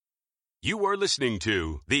You are listening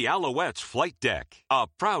to the Alouettes Flight Deck, a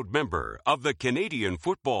proud member of the Canadian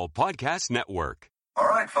Football Podcast Network. All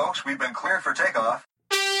right, folks, we've been cleared for takeoff.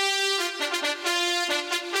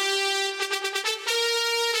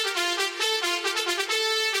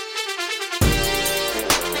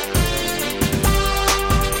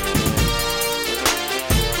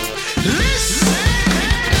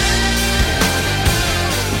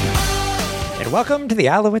 Welcome to the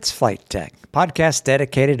Alouettes Flight Deck, podcast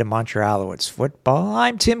dedicated to Montreal Alouettes football.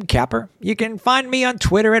 I'm Tim Capper. You can find me on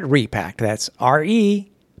Twitter at Repact. That's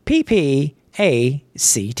REPPACT.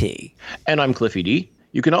 And I'm Cliffy D.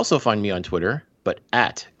 You can also find me on Twitter, but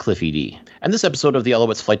at Cliffy D. And this episode of the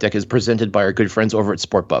Alouettes Flight Deck is presented by our good friends over at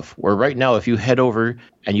SportBuff, where right now, if you head over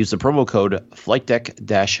and use the promo code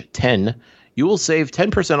FlightDeck-10, you will save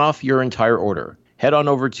 10% off your entire order. Head on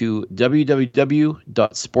over to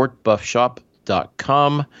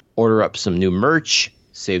www.sportbuffshop.com. Order up some new merch,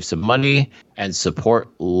 save some money, and support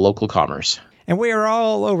local commerce. And we are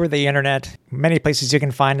all over the internet. Many places you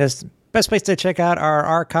can find us. Best place to check out our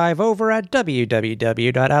archive over at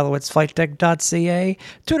www.alouettesflightdeck.ca.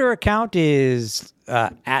 Twitter account is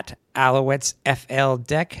at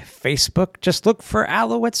AlouettesFLDeck. Facebook, just look for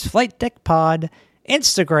Alouettes Flight Deck Pod.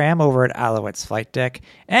 Instagram over at Alouettes Flight Deck.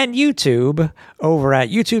 And YouTube over at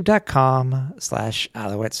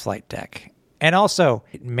youtube.com/Alouettes Flight Deck. And also,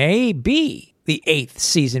 it may be the 8th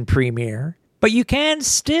season premiere, but you can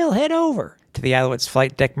still head over to the Alouettes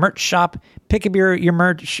Flight Deck merch shop. Pick up your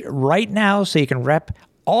merch right now so you can rep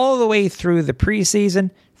all the way through the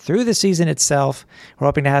preseason, through the season itself. We're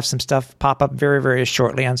hoping to have some stuff pop up very, very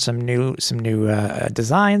shortly on some new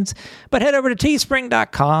designs. But head over to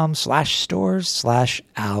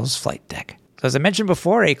teespring.com/stores/Owls Flight Deck. So as I mentioned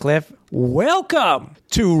before, Cliff, welcome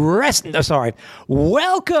to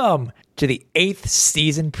welcome to the 8th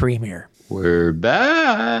season premiere. We're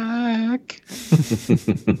back.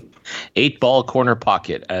 8-ball corner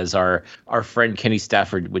pocket, as our friend Kenny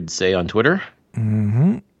Stafford would say on Twitter.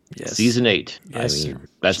 Mm-hmm. Yes. Season 8. Yes,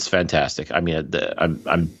 that's fantastic. I mean,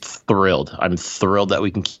 I'm thrilled. I'm thrilled that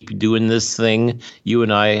we can keep doing this thing. You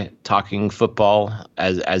and I talking football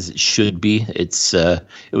as it should be. It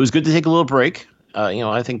was good to take a little break.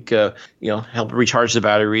 I think help recharge the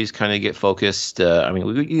batteries, kind of get focused.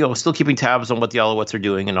 We still keeping tabs on what the Alouettes are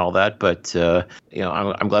doing and all that. But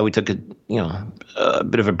I'm glad we took a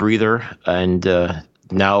bit of a breather, and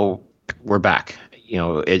now we're back.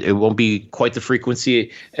 It won't be quite the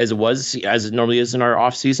frequency as it normally is in our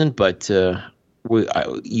off season, but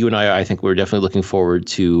you and I think we're definitely looking forward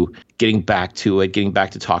to getting back to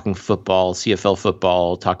talking football, CFL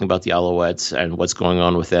football, talking about the Alouettes and what's going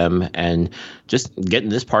on with them, and just getting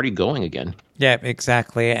this party going again. Yeah,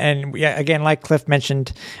 exactly. And yeah, again, like Cliff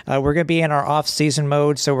mentioned, we're going to be in our off-season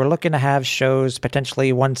mode, so we're looking to have shows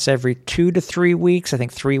potentially once every 2 to 3 weeks. I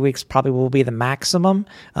think 3 weeks probably will be the maximum,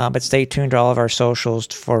 but stay tuned to all of our socials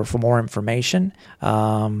for more information.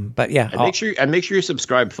 But yeah. And make sure you're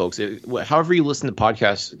subscribed, folks. However you listen to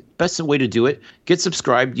podcasts, best way to do it, get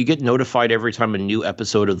subscribed. You get notified every time a new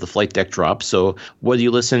episode of the Flight Deck drops. So whether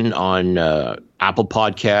you listen on Apple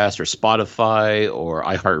Podcasts or Spotify or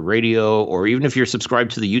iHeartRadio, or even if you're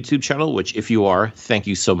subscribed to the YouTube channel, which if you are, thank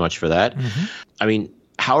you so much for that. Mm-hmm. I mean,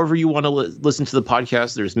 however you want to listen to the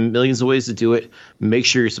podcast, there's millions of ways to do it. Make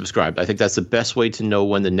sure you're subscribed. I think that's the best way to know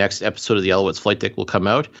when the next episode of the Alouettes Flight Deck will come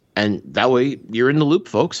out. And that way you're in the loop,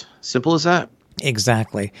 folks. Simple as that.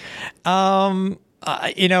 Exactly.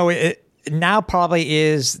 Now probably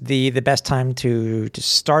is the best time to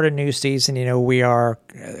start a new season. We are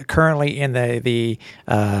currently in the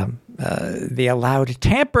allowed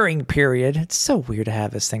tampering period. It's so weird to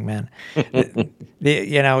have this thing, man.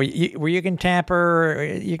 Where you can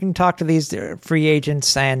tamper, you can talk to these free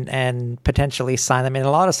agents and potentially sign them. And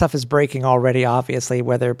a lot of stuff is breaking already, obviously,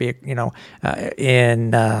 whether it be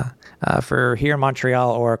for here in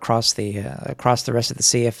Montreal or across the rest of the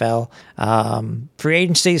CFL. Free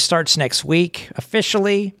agency starts next week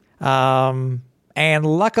officially, and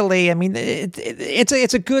luckily, I mean,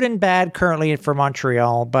 it's a good and bad currently for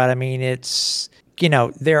Montreal, but I mean,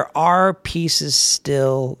 there are pieces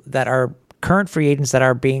still that are current free agents that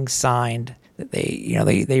are being signed.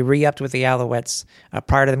 They re-upped with the Alouettes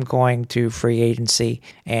prior to them going to free agency,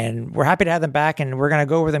 and we're happy to have them back, and we're going to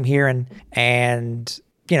go over them here and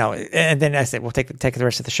then I said we'll take the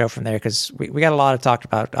rest of the show from there, because we got a lot to talk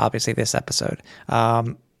about, obviously, this episode.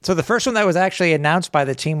 So the first one that was actually announced by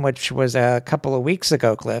the team, which was a couple of weeks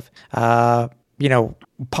ago, Cliff, probably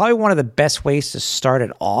one of the best ways to start it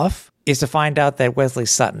off is to find out that Wesley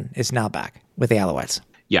Sutton is now back with the Alouettes.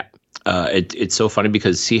 Yeah. It's so funny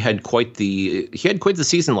because he had quite the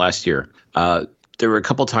season last year. there were a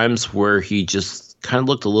couple times where he just kind of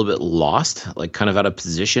looked a little bit lost, like kind of out of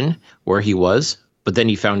position where he was, but then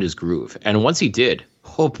he found his groove. And once he did,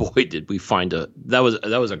 oh boy, did we find that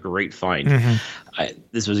was a great find.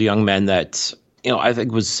 This was a young man that, I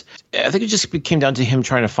think it just came down to him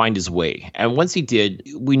trying to find his way. And once he did,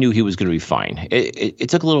 we knew he was going to be fine. It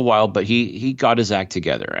took a little while, but he got his act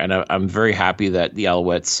together. And I'm very happy that the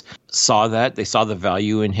Alouettes saw that. They saw the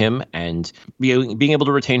value in him, and being able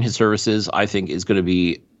to retain his services, I think, is going to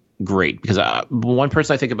be great. Because one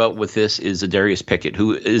person I think about with this is Darius Pickett,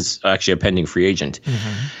 who is actually a pending free agent.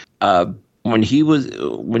 When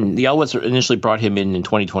the Alouettes initially brought him in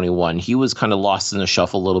 2021, he was kind of lost in the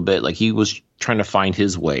shuffle a little bit. Like, he was trying to find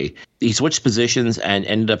his way. He switched positions and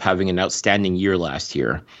ended up having an outstanding year last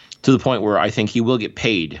year, to the point where I think he will get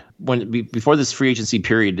paid before this free agency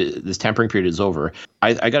period, this tampering period is over.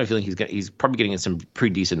 I got a feeling he's probably getting some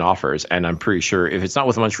pretty decent offers, and I'm pretty sure if it's not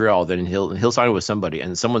with Montreal, then he'll sign with somebody,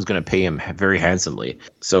 and someone's going to pay him very handsomely.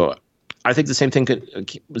 So I think the same thing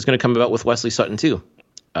was going to come about with Wesley Sutton too.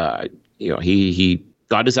 He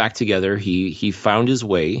got his act together. He found his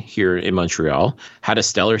way here in Montreal, had a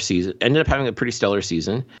stellar season, ended up having a pretty stellar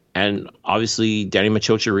season. And obviously Danny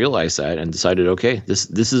Maciocia realized that and decided, okay, this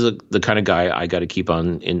is the kind of guy I got to keep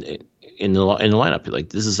on in the lineup. Like,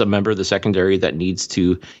 this is a member of the secondary that needs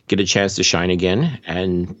to get a chance to shine again.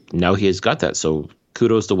 And now he has got that. So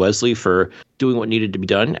kudos to Wesley for doing what needed to be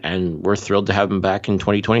done, and we're thrilled to have him back in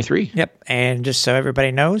 2023. Yep, and just so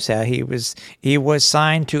everybody knows, he was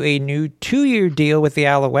signed to a new 2-year deal with the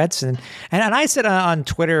Alouettes, and I said on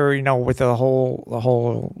Twitter, with the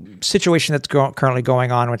whole situation that's currently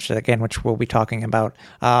going on, which we'll be talking about.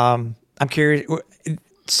 I'm curious,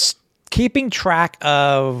 keeping track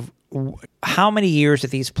of how many years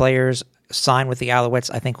that these players sign with the Alouettes,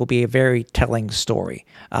 I think, will be a very telling story.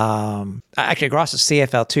 Actually, across the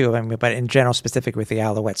CFL too, but in general, specific with the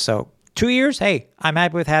Alouettes. So 2 years, hey, I'm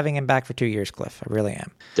happy with having him back for 2 years, Cliff. I really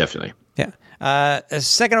am. Definitely. Yeah.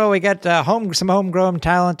 Second of all, we got some homegrown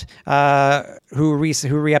talent who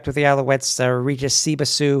re-upped with the Alouettes. Regis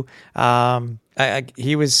Sibasu.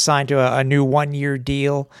 He was signed to a new 1-year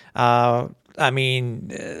deal.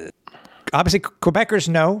 Obviously, Quebecers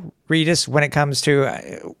know Regis when it comes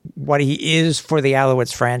to what he is for the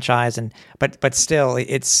Alouettes franchise, but still,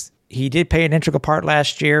 he did play an integral part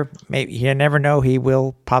last year. Maybe you never know; he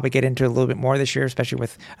will probably get into a little bit more this year, especially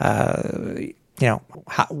with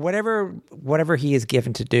whatever he is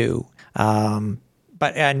given to do.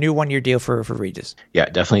 But a new 1-year deal for Regis. Yeah,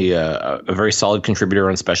 definitely a very solid contributor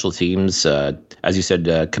on special teams. As you said,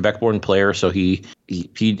 Quebec-born player, so he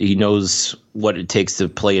knows what it takes to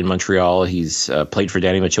play in Montreal. He's played for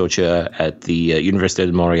Danny Maciocia at the Université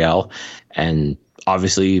de Montréal, and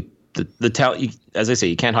obviously the talent. As I say,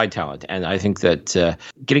 you can't hide talent, and I think that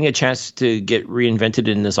getting a chance to get reinvented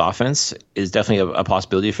in this offense is definitely a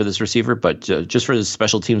possibility for this receiver. But just for his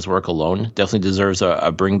special teams work alone, definitely deserves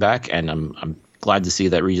a bring back, and I'm glad to see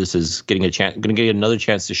that Regis is going to get another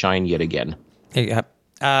chance to shine yet again. Yep.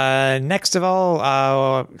 Next of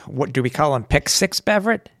all, what do we call him? Pick Six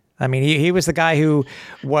Beverett? I mean, he was the guy who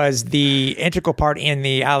was the integral part in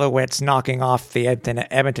the Alouettes knocking off the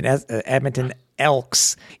Edmonton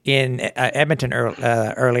Elks in Edmonton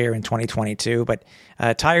earlier in 2022. But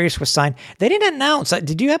Tyrese was signed. They didn't announce.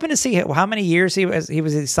 Did you happen to see how many years he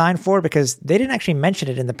was signed for? Because they didn't actually mention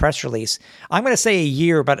it in the press release. I'm going to say a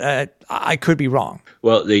year, but I could be wrong.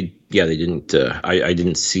 Well, they didn't. I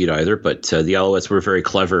didn't see it either. But the Alouettes were very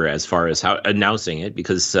clever as far as how announcing it,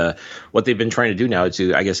 because what they've been trying to do now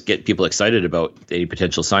to, I guess, get people excited about any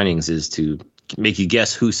potential signings is to make you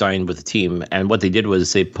guess who signed with the team. And what they did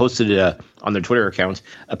was they posted on their Twitter account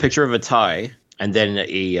a picture of a tie and then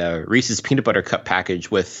a Reese's peanut butter cup package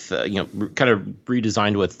with kind of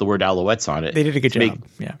redesigned with the word Alouettes on it. They did a good job.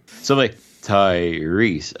 Yeah. So I'm like,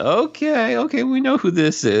 Tyrese. Okay, we know who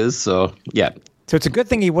this is. So yeah. So it's a good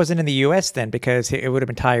thing he wasn't in the U.S. then, because it would have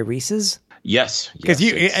been Tyrese's. Yes. Because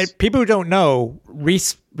people who don't know,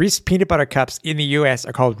 Reese peanut butter cups in the U.S.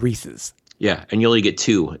 are called Reese's. Yeah, and you only get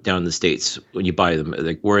 2 down in the States when you buy them.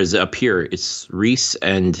 Whereas up here, it's Reese,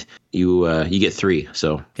 and you get 3.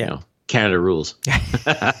 So, Canada rules.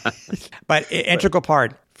 But integral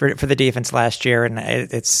part for the defense last year, and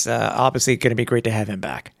it's obviously going to be great to have him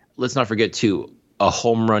back. Let's not forget, too, a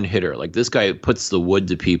home run hitter. Like, this guy puts the wood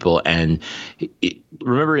to people. And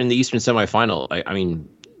remember in the Eastern semifinal, I mean,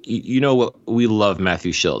 we love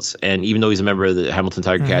Matthew Schultz. And even though he's a member of the Hamilton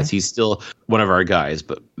Tiger Cats, he's still one of our guys.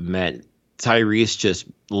 But, man, Tyrese just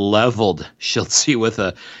leveled Schultz with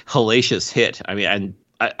a hellacious hit. I mean, and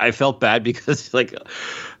I felt bad because, like,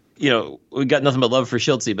 we got nothing but love for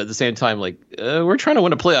Schultzy, but at the same time, like we're trying to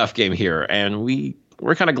win a playoff game here, and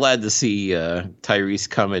we're kind of glad to see Tyrese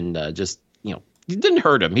come and just he didn't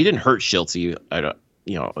hurt him. He didn't hurt Schultzy.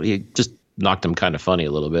 He just knocked him kind of funny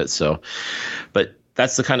a little bit. So, but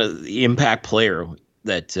that's the kind of impact player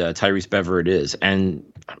that Tyrese Beverett is, and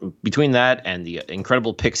between that and the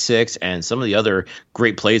incredible pick six and some of the other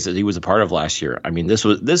great plays that he was a part of last year, I mean, this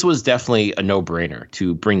was definitely a no-brainer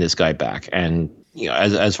to bring this guy back. And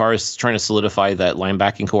as far as trying to solidify that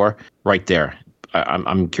linebacking core, right there,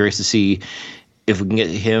 I'm curious to see if we can get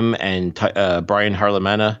him and Brian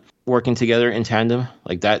Harlamana working together in tandem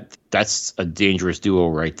like that. That's a dangerous duo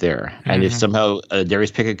right there. Mm-hmm. And if somehow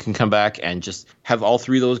Darius Pickett can come back and just have all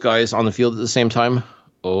three of those guys on the field at the same time,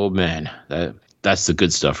 oh man, that's the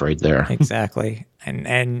good stuff right there. Exactly.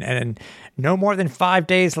 And no more than 5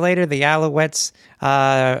 days later, the Alouettes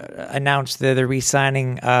announced the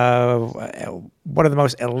re-signing of one of the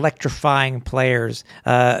most electrifying players,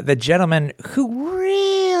 the gentleman who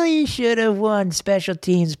really should have won Special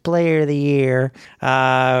Teams Player of the Year.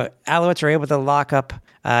 Alouettes are able to lock up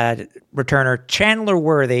returner Chandler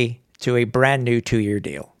Worthy to a brand new 2-year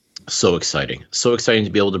deal. So exciting to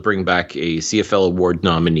be able to bring back a CFL award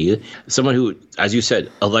nominee, someone who, as you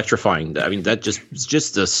said, electrifying. I mean, that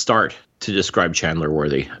just the start to describe Chandler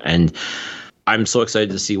Worthy. And I'm so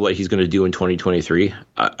excited to see what he's going to do in 2023.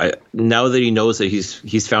 Now that he knows that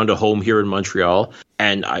he's found a home here in Montreal.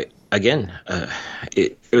 And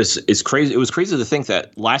it's crazy. It was crazy to think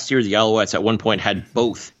that last year the Alouettes at one point had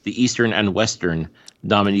both the Eastern and Western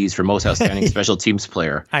nominees for most outstanding special teams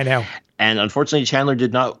player. I know. And unfortunately, Chandler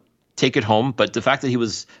did not take it home. But the fact that he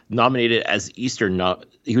was nominated as he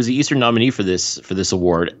was the Eastern nominee for this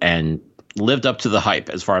award and lived up to the hype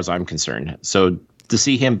as far as I'm concerned. So to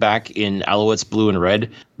see him back in Alouettes blue and red,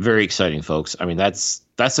 very exciting, folks. I mean, that's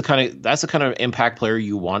the kind of impact player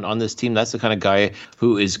you want on this team. That's the kind of guy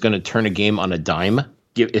who is going to turn a game on a dime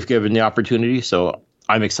if given the opportunity. So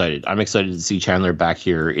I'm excited. I'm excited to see Chandler back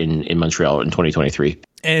here in Montreal in 2023.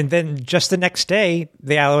 And then just the next day,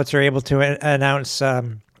 the Alouettes are able to announce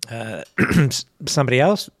somebody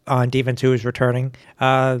else on D-Van 2 is returning.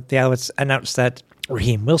 The Alouettes announced that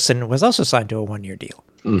Raheem Wilson was also signed to a 1-year deal.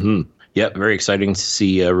 Mm-hmm. Yeah, very exciting to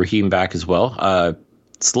see Raheem back as well.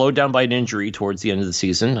 Slowed down by an injury towards the end of the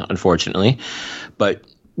season, unfortunately. But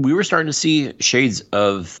we were starting to see shades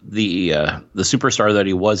of the superstar that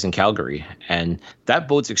he was in Calgary, and that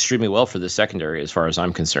bodes extremely well for the secondary as far as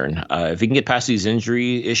I'm concerned. If he can get past these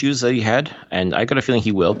injury issues that he had, and I got a feeling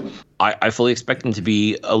he will, I fully expect him to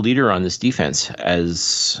be a leader on this defense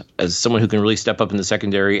as someone who can really step up in the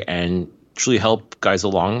secondary and truly help guys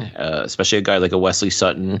along, especially a guy like a Wesley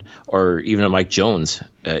Sutton or even a Mike Jones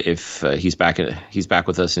if he's back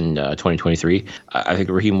with us in 2023. I think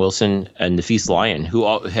Raheem Wilson and Nafees Lyon,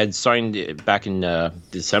 who had signed back in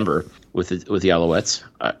December with the Alouettes.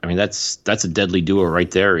 I mean, that's a deadly duo right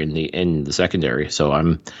there in the secondary. So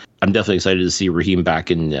I'm definitely excited to see Raheem back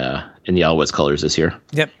in the Alouettes colors this year.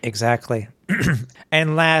 Yep, exactly.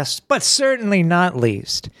 And last but certainly not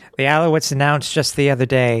least, the Alouettes announced just the other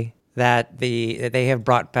day that they have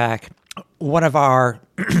brought back one of our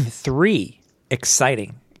 3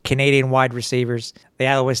 exciting Canadian wide receivers. The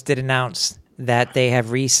Alouettes did announce that they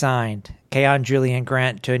have re-signed Keon Julian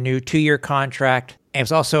Grant to a new 2-year contract. It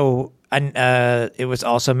was also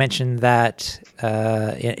mentioned that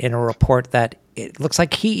in a report that it looks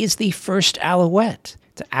like he is the first Alouette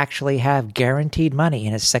to actually have guaranteed money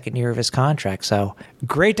in his second year of his contract. So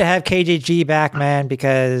great to have KJG back, man,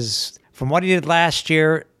 because from what he did last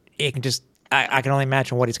year, I can only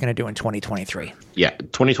imagine what he's going to do in 2023. Yeah,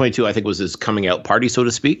 2022, I think, was his coming out party, so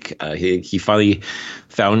to speak. He finally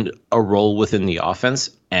found a role within the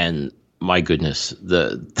offense, and my goodness,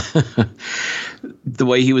 the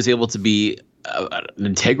way he was able to be an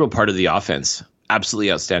integral part of the offense,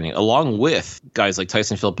 absolutely outstanding, along with guys like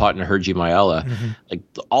Tyson Philpott and Herji Mayala. Mm-hmm. Like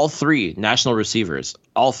all 3 national receivers,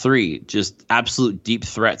 all 3 just absolute deep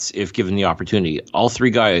threats if given the opportunity. All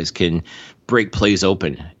 3 guys can break plays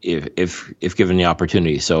open if given the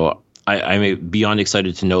opportunity. So I'm beyond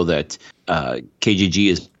excited to know that KGG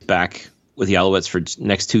is back with the Alouettes for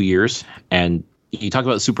next 2 years. And you talk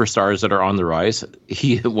about superstars that are on the rise.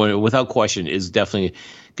 He, without question, is definitely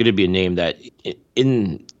going to be a name that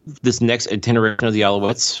in this next iteration of the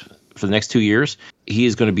Alouettes for the next 2 years, he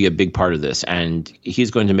is going to be a big part of this, and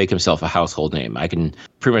he's going to make himself a household name. I can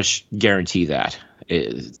pretty much guarantee that.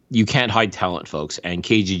 You can't hide talent, folks, and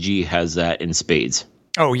KGG has that in spades.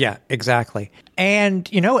 Oh, yeah, exactly. And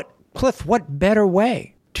you know what, Cliff, what better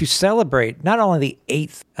way to celebrate not only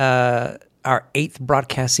the our 8th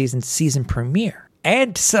broadcast season premiere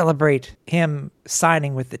and to celebrate him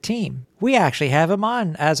signing with the team, we actually have him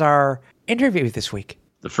on as our interview this week.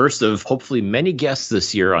 The first of hopefully many guests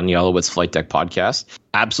this year on the Alouettes Flight Deck podcast.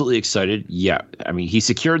 Absolutely excited. Yeah, I mean, he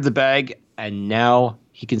secured the bag, and now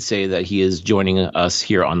he can say that he is joining us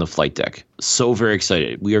here on the Flight Deck. So very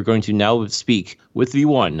excited. We are going to now speak with the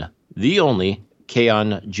one, the only,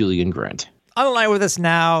 Keon Julian Grant. On the line with us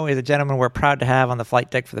now is a gentleman we're proud to have on the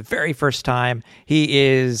Flight Deck for the very first time. He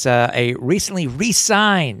is a recently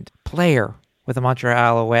re-signed player with the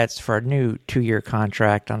Montreal Alouettes for a new 2-year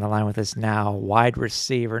contract. On the line with us now, wide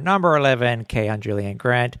receiver number 11, Keon Julian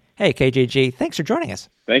Grant. Hey, KJG, thanks for joining us.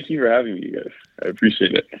 Thank you for having me, you guys. I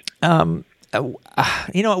appreciate it.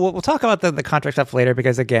 We'll talk about the contract stuff later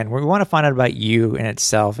because, again, we want to find out about you in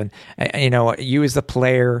itself and, you as the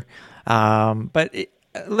player. But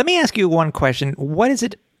let me ask you one question. What is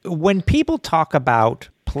it when people talk about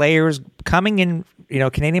players coming in,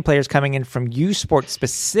 Canadian players coming in from U Sports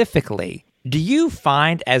specifically, do you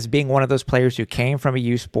find as being one of those players who came from a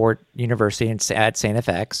U Sport university at St.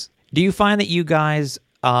 FX, do you find that you guys,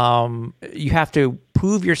 you have to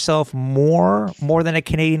prove yourself more than a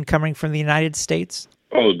Canadian coming from the United States?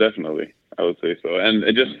 Oh, definitely. I would say so. And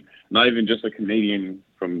it just not even just a Canadian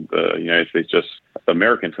from the United States, just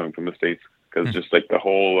Americans coming from the States. Because just like the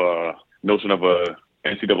whole notion of a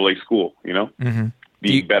NCAA school,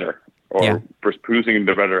 being better or producing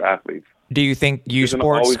the better athletes. Do you think U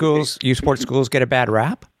Sports schools get a bad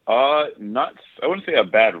rap? I wouldn't say a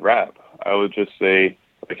bad rap. I would just say,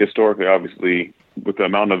 like, historically, obviously, with the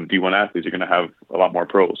amount of D1 athletes, you're going to have a lot more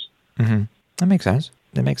pros. Mm-hmm. That makes sense.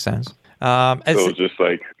 So it's just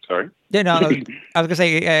like, sorry? Yeah, no, I was going to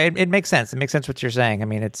say, it makes sense. It makes sense what you're saying. I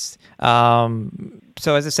mean, it's,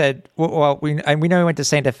 so as I said, we know you went to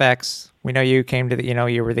St. FX. We know you came to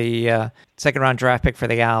you were the second round draft pick for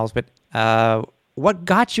the Owls, but what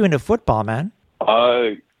got you into football, man?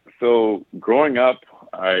 So growing up,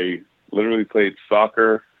 I literally played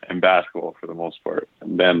soccer and basketball for the most part.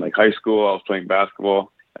 And then like high school, I was playing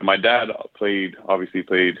basketball. And my dad obviously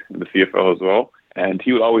played in the CFL as well. And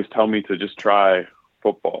he would always tell me to just try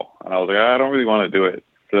football. And I was like, I don't really want to do it.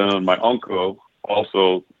 So then my uncle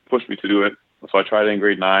also pushed me to do it. So I tried it in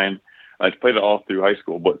grade 9. I played it all through high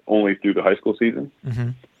school, but only through the high school season. Mm-hmm.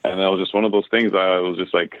 And that was just one of those things I was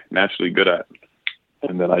just like naturally good at.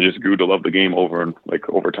 And then I just grew to love the game over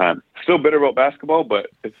time. Still bitter about basketball, but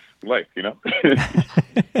it's life,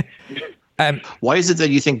 Why is it that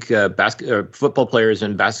you think football players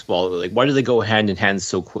and basketball, why do they go hand in hand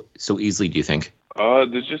so easily, do you think?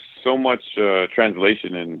 There's just so much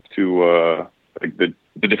translation into the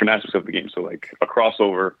different aspects of the game. So like a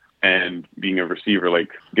crossover and being a receiver, like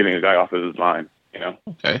getting a guy off of his line,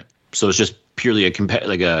 Okay. So it's just purely an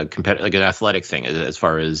athletic thing, as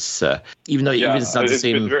far as even it's not the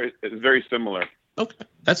same. It's very similar. Okay,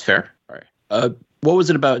 that's fair. All right. What was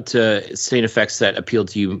it about St. FX that appealed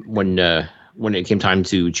to you when it came time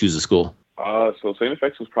to choose a school? So St.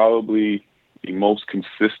 FX was probably the most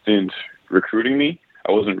consistent recruiting me.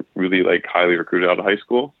 I wasn't really highly recruited out of high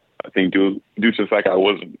school. I think due to the fact I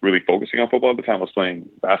wasn't really focusing on football at the time, I was playing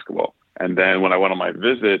basketball. And then when I went on my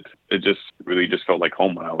visit, it just really felt like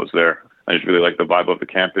home when I was there. I just really liked the vibe of the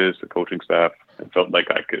campus, the coaching staff. It felt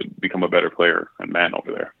like I could become a better player and man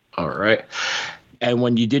over there. All right. And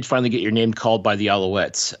when you did finally get your name called by the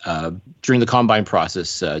Alouettes, during the combine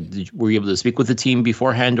process, were you able to speak with the team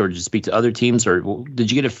beforehand or just speak to other teams? Or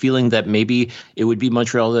did you get a feeling that maybe it would be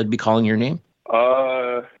Montreal that would be calling your name?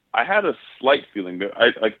 I had a slight feeling that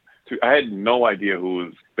I had no idea who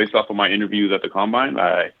was, based off of my interviews at the combine,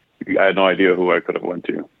 I had no idea who I could have went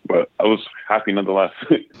to. But I was happy nonetheless.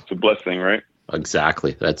 It's a blessing, right?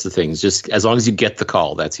 Exactly. That's the thing. It's just as long as you get the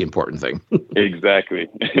call, that's the important thing. Exactly.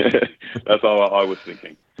 That's all I was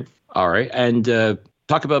thinking. All right. And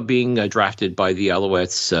talk about being drafted by the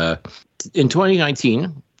Alouettes. In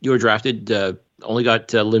 2019, you were drafted, only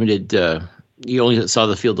got limited. You only saw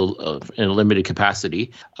the field in a limited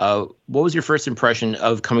capacity. What was your first impression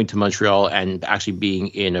of coming to Montreal and actually being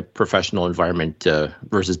in a professional environment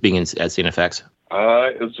versus being at St. FX?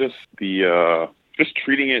 It was just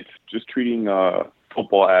treating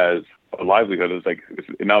football as a livelihood.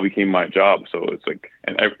 It now became my job. So it's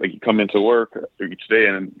you come into work each day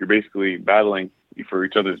and you're basically battling for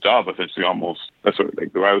each other's job, essentially. Almost that's what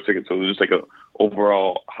the way I was thinking. So it was just a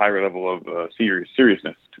overall higher level of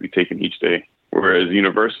seriousness to be taken each day. Whereas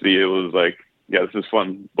university, it was this is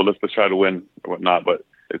fun, but let's try to win or whatnot. But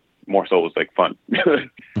it more so was fun.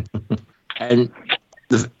 And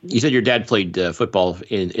you said your dad played football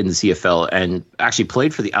in the CFL and actually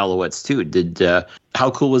played for the Alouettes too.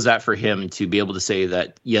 How cool was that for him to be able to say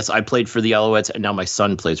that, yes, I played for the Alouettes and now my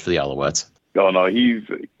son plays for the Alouettes? No, he's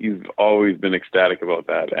always been ecstatic about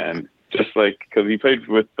that, and just like because he played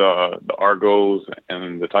with the Argos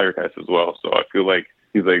and the Tiger Cats as well, so I feel like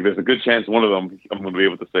he's like, there's a good chance one of them I'm going to be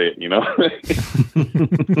able to say it, you know.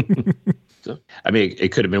 So, I mean,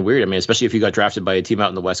 it could have been weird. I mean, especially if you got drafted by a team out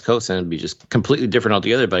in the West Coast, and it'd be just completely different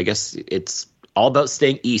altogether. But I guess it's all about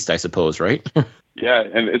staying east, I suppose, right? Yeah,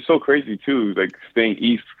 and it's so crazy too, like staying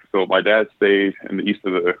east. So my dad stayed in the east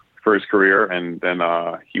for his career, and then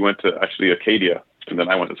he went to actually Acadia, and then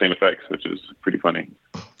I went to St. FX, which is pretty funny.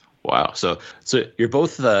 Wow. So you're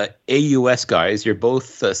both AUS guys. You're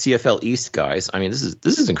both CFL East guys. I mean, this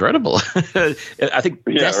is incredible. I think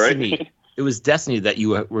destiny. Right? It was destiny that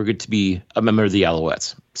you were good to be a member of the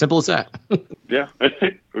Alouettes. Simple as that. Yeah,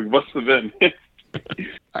 it must have been.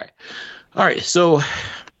 All right. So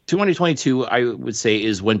 2022, I would say,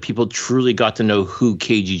 is when people truly got to know who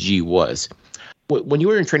KGG was. When you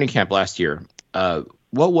were in training camp last year,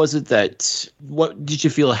 what did you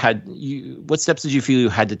feel what steps did you feel you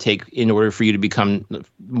had to take in order for you to become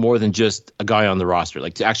more than just a guy on the roster,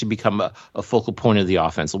 like to actually become a focal point of the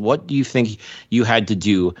offense? What do you think you had to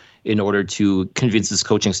do in order to convince this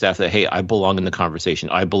coaching staff that, hey, I belong in the conversation,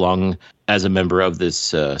 I belong as a member of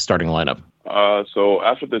this starting lineup? So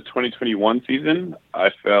after the 2021 season, I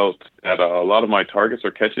felt that a lot of my targets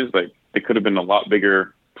or catches, like they could have been a lot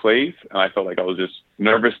bigger plays, and I felt like I was just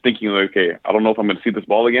nervous, thinking like, okay, I don't know if I'm going to see this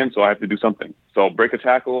ball again, so I have to do something. So I'll break a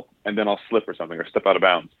tackle, and then I'll slip or something, or step out of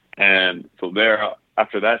bounds. And so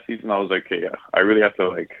after that season, I was like, okay, yeah, I really have to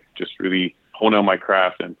like just really hone on my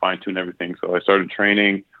craft and fine tune everything. So I started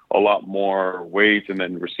training a lot more weights and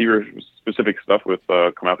then receiver specific stuff with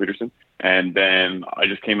Kamal Peterson. And then I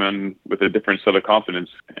just came in with a different set of confidence,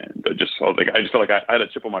 and I just felt like I had a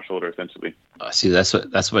chip on my shoulder essentially. See, that's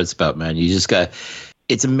what it's about, man. You just got.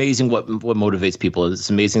 It's amazing what motivates people. It's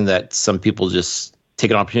amazing that some people just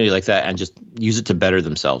take an opportunity like that and just use it to better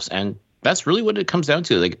themselves. And that's really what it comes down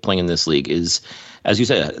to, like playing in this league is, as you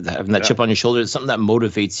said, having that chip on your shoulder is something that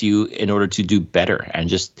motivates you in order to do better and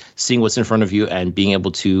just seeing what's in front of you and being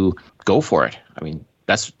able to go for it. I mean,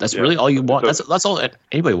 that's really all you want. That's all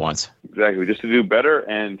anybody wants. Exactly. Just to do better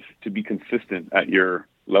and to be consistent at your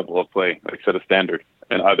level of play, like set a standard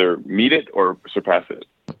and either meet it or surpass it.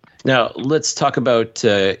 Now, let's talk about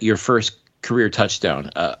your first career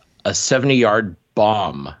touchdown, a 70-yard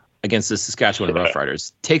bomb against the Saskatchewan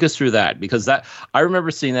Roughriders. Take us through that, because I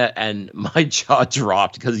remember seeing that and my jaw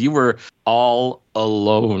dropped because you were all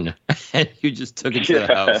alone and you just took it to the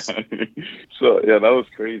house. So, yeah, that was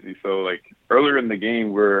crazy. So, like, earlier in the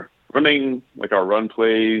game, we're running, like, our run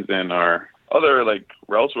plays and our other, like,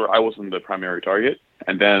 routes where I wasn't the primary target.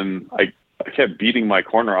 And then I kept beating my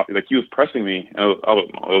corner off. Like, he was pressing me. And it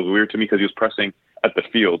was weird to me because he was pressing at the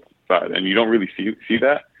field side, and you don't really see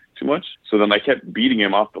that too much. So then I kept beating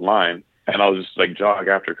him off the line, and I was just like jog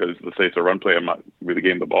after, because let's say it's a run play, I'm not really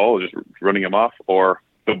getting the ball, just running him off, or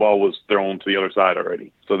the ball was thrown to the other side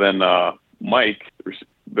already. So then Mike,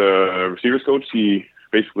 the receivers coach, he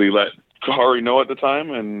basically let Kahari know at the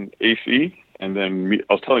time and AC. And then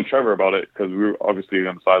I was telling Trevor about it because we were obviously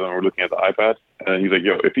on the sideline, we were looking at the iPad. And he's like,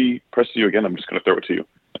 yo, if he presses you again, I'm just going to throw it to you.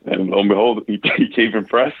 And lo and behold, he came and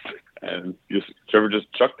pressed, and Trevor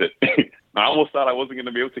just chucked it. I almost thought I wasn't going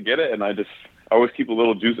to be able to get it, and I always keep a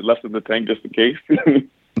little juice left in the tank just in case. You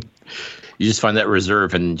just find that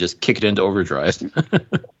reserve and just kick it into overdrive.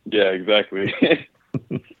 Yeah, exactly.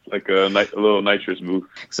 Like a little nitrous boost.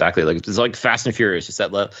 Exactly. Like it's like Fast and Furious. Just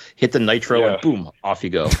that hit the nitro and boom, off you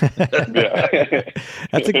go. Yeah.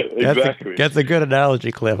 That's a good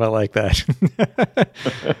analogy, Cliff. I like that.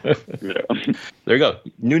 Yeah. There you go.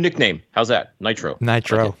 New nickname. How's that? Nitro.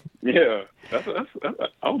 Nitro. Yeah. That's I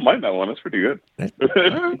don't mind that one. That's pretty good.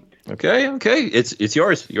 Okay. It's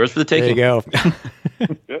yours. Yours for the taking. There you go.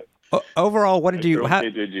 Yeah. Overall, what did you?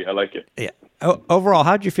 KJG, I like it. Yeah. Overall,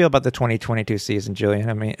 how did you feel about the 2022 season, Julian?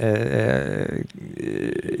 I mean,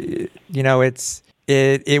 it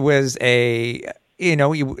was a,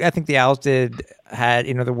 I think the Owls had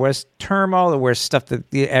the worst turmoil, the worst stuff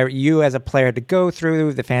that you as a player had to go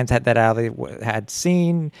through. The fans had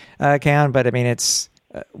seen, Cam, but I mean, it's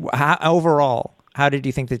overall, how did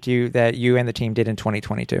you think that you and the team did in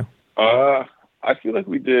 2022? I feel like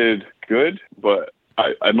we did good, but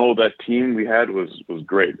I know that team we had was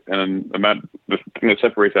great, and the thing that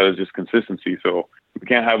separates that is just consistency. So we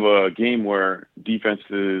can't have a game where defense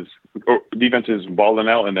is balling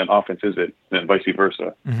out and then offense is it, and vice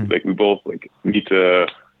versa. Mm-hmm. Like we both need to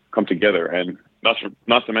come together, and not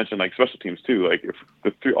to mention like special teams too. Like if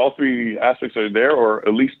all three aspects are there, or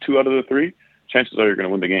at least two out of the three, chances are you're going to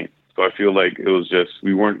win the game. So I feel like it was just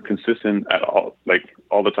we weren't consistent at all, like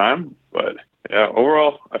all the time, but Yeah,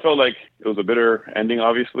 overall, I felt like it was a bitter ending,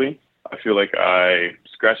 obviously. I feel like I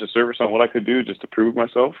scratched the surface on what I could do just to prove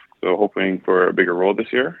myself. So hoping for a bigger role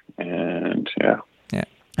this year. And yeah. Yeah.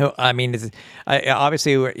 No, I mean,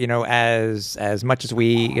 obviously, as much as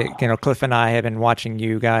we, Cliff and I have been watching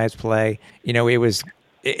you guys play,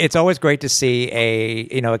 it's always great to see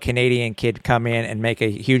a Canadian kid come in and make a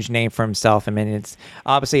huge name for himself. I mean, it's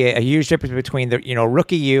obviously a huge difference between the,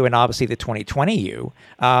 rookie you and obviously the 2020 you,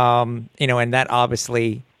 and that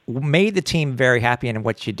obviously made the team very happy in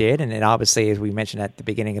what you did. And then obviously, as we mentioned at the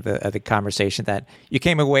beginning of the conversation, that you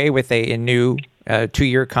came away with a new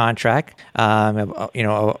 2-year contract,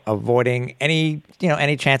 avoiding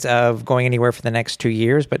any chance of going anywhere for the next 2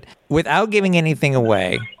 years. But without giving anything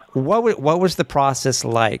away, what was the process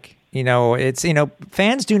like? It's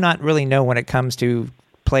fans do not really know when it comes to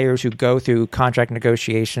players who go through contract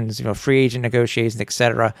negotiations, free agent negotiations,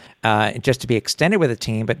 etc., just to be extended with a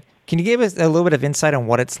team. But can you give us a little bit of insight on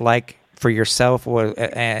what it's like for yourself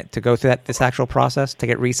to go through this actual process to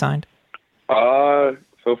get re-signed?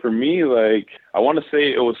 So for me, I want to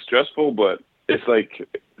say it was stressful, but it's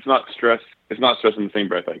not stress. It's not stress in the same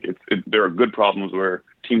breath. There are good problems where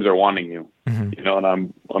teams are wanting you, and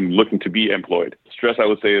I'm looking to be employed. Stress, I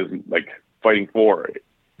would say, is fighting for it.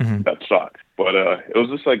 That sucks. But it was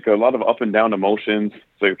just a lot of up and down emotions.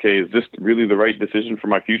 It's okay, is this really the right decision for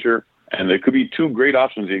my future? And there could be two great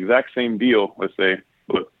options, the exact same deal, let's say,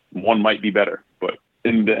 but one might be better. But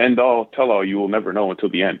in the end all, tell all, you will never know until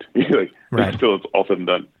the end. Right. Until it's all said and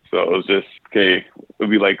done. So it was just, okay, it would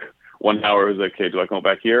be 1 hour is okay, do I go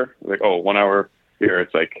back here? 1 hour here.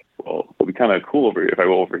 It's well, it'll be kind of cool over here if I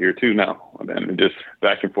go over here too now. And then just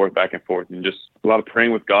back and forth, and just a lot of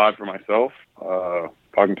praying with God for myself,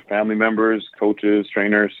 talking to family members, coaches,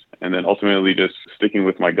 trainers, and then ultimately just sticking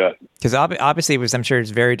with my gut. Because obviously, I'm sure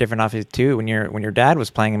it's very different obviously too when your dad was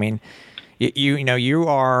playing. I mean, you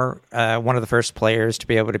are one of the first players to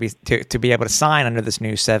be able to sign under this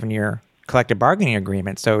new 7-year collective bargaining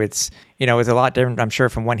agreement. So it's it's a lot different, I'm sure,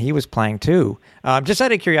 from when he was playing too. Just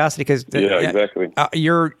out of curiosity, because exactly.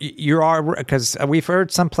 Because we've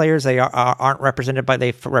heard some players they aren't represented by,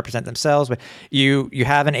 they represent themselves, but you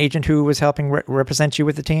have an agent who was helping represent you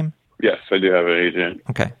with the team. Yes, I do have an agent.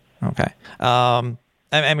 Okay.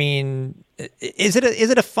 I mean, is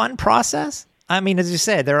it a fun process? I mean, as you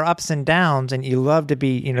said, there are ups and downs, and you love to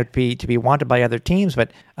be, to be wanted by other teams.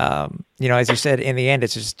 But, as you said, in the end,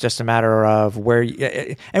 it's just a matter of where.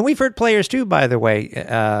 And we've heard players too, by the way,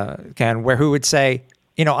 Ken, who would say,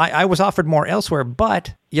 I was offered more elsewhere,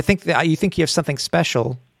 but you think you have something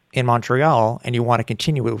special in Montreal, and you want to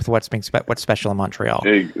continue with what's special in Montreal.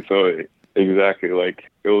 So exactly,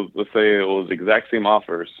 it was. Let's say it was exact same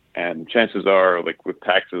offers, and chances are, with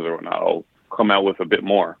taxes or whatnot, I'll come out with a bit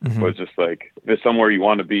more. But it's just if it's somewhere you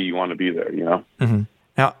want to be there,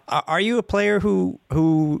 Now, are you a player who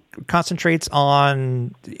concentrates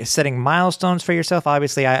on setting milestones for yourself?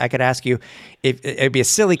 Obviously, I could ask you, if it'd be a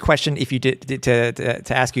silly question if you did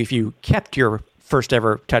to ask you if you kept your first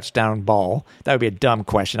ever touchdown ball. That would be a dumb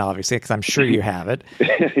question, obviously, because I'm sure you have it.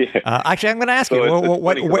 Yeah. Actually, I'm going to ask so you.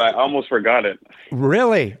 What? I almost forgot it.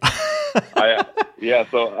 Really? So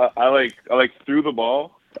I threw the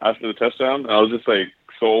ball after the touchdown, and I was just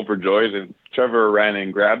so overjoyed, and Trevor ran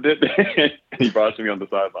and grabbed it, and he brought it to me on the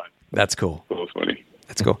sideline. That's cool. So it was funny.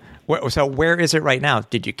 That's cool. So where is it right now?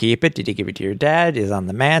 Did you keep it? Did you give it to your dad? Is it on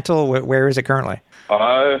the mantle? Where is it currently?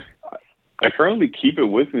 I currently keep it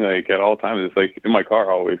with me at all times. It's in my car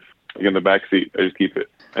always, in the back seat. I just keep it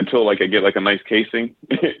until I get a nice casing.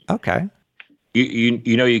 Okay.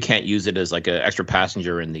 You can't use it as an extra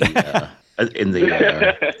passenger in the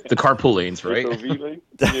the carpool lanes, right? HOV lane?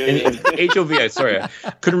 HOV. Sorry, I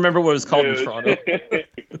couldn't remember what it was called in Toronto.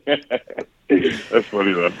 That's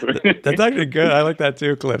funny though. That's actually good. I like that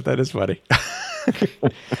too, Cliff. That is funny.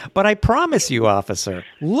 But I promise you, officer,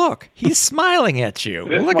 look, he's smiling at you.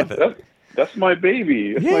 Look at that. That's my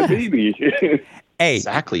baby. That's my baby. Hey,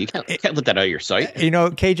 exactly. You can't let that out of your sight.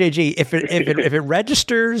 KJG, if it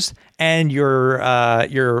registers and your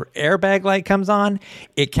airbag light comes on,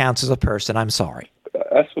 it counts as a person. I'm sorry.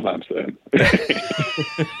 That's what I'm saying.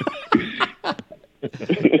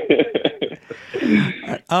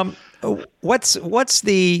 What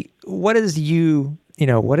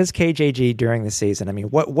is KJG during the season? I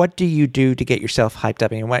mean, what do you do to get yourself hyped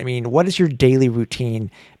up? I mean, what is your daily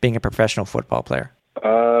routine being a professional football player?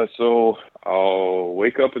 So I'll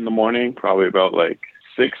wake up in the morning, probably about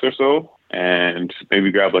 6 or so, and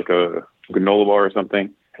maybe grab a granola bar or something,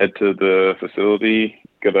 head to the facility,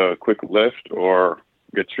 get a quick lift or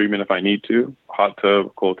get treatment if I need to, hot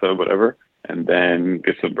tub, cold tub, whatever, and then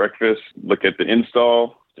get some breakfast, look at the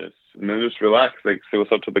install, And then just relax, like say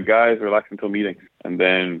what's up to the guys, relax until meetings. And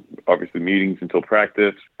then obviously meetings until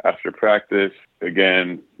practice. After practice,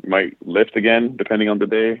 again, might lift again, depending on the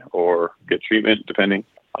day, or get treatment, depending.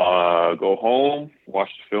 Go home,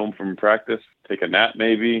 watch the film from practice, take a nap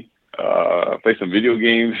maybe, play some video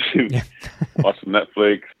games, watch some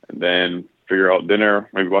Netflix, and then figure out dinner,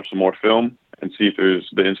 maybe watch some more film, and see if there's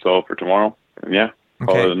the install for tomorrow. And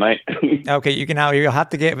call it a night. Okay, you'll have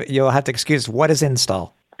to excuse, what is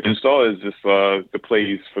install? Install is just the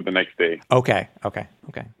plays for the next day. Okay.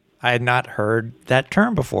 I had not heard that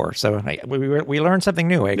term before, so we learned something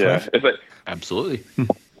new, Cliff? Yeah, it's like Absolutely.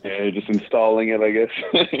 just installing it, I guess.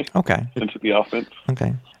 Okay. Into the offense.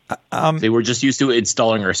 Okay. They were just used to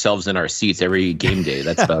installing ourselves in our seats every game day.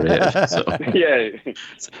 That's about it. So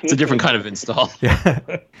it's a different kind of install.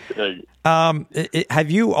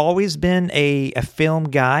 Have you always been a film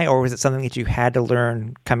guy, or was it something that you had to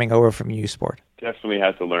learn coming over from U Sport? Definitely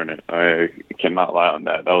had to learn it. I cannot lie on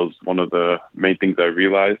that. That was one of the main things I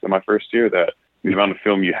realized in my first year, that the amount of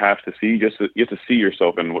film you have to see, you have to see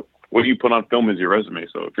yourself, and what you put on film is your resume.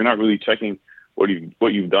 So if you're not really checking what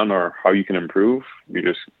you've done or how you can improve, you're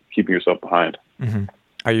just keeping yourself behind. Mm-hmm.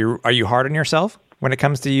 Are you hard on yourself when it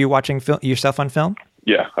comes to you watching yourself on film?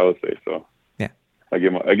 Yeah, I would say so. Yeah, I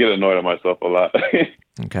get annoyed at myself a lot.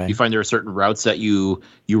 Okay. Do you find there are certain routes that you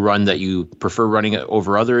run that you prefer running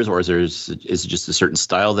over others, or is it just a certain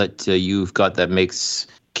style that you've got that makes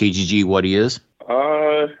KGG what he is?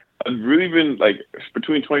 I've really been like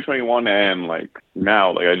between 2021 and like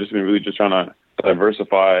now, like I've just been really just trying to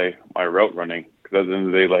diversify my route running, because at the end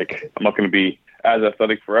of the day, like I'm not going to be as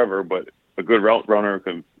athletic forever, but a good route runner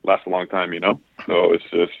can last a long time, So it's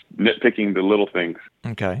just nitpicking the little things.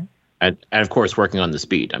 Okay. And of course, working on the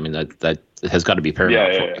speed. I mean, that has got to be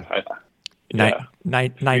paramount. Nitro.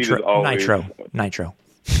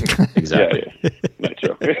 Exactly.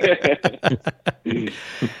 Nitro.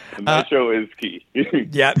 Nitro is key.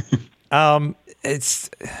 Yeah. Is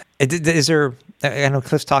there? I know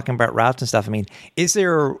Cliff's talking about routes and stuff. I mean, is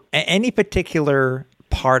there any particular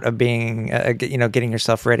part of being, getting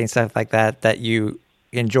yourself ready and stuff like that you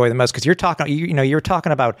enjoy the most? Because you're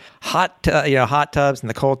talking about hot tubs and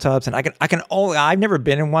the cold tubs, and I've never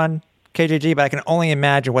been in one, KJG, but I can only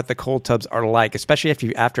imagine what the cold tubs are like, especially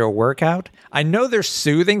after a workout. I know they're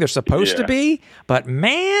soothing; they're supposed to be, but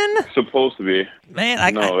man, supposed to be,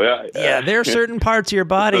 man, there are certain parts of your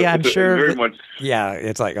body. I'm sure. Very much. Yeah,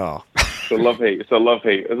 it's like It's a love-hate. It's a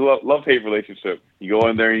love-hate relationship. You go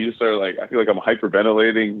in there and you just start like, I feel like I'm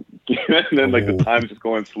hyperventilating, and then like the time's just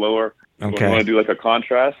going slower. Okay. When I want to do like a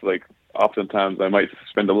contrast, like oftentimes I might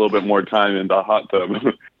spend a little bit more time in the hot tub.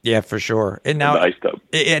 Yeah, for sure. And now, the ice tub.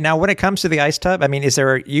 Now, when it comes to the ice tub, I mean, is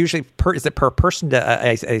there usually is it per person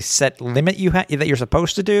a set limit that you're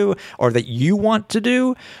supposed to do, or that you want to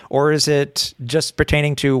do, or is it just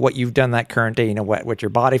pertaining to what you've done that current day? What your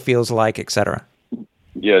body feels like, etc.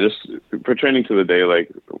 Yeah, just pertaining to the day.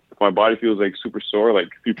 Like if my body feels like super sore, like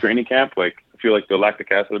through training camp, like I feel like the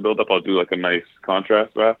lactic acid buildup, I'll do like a nice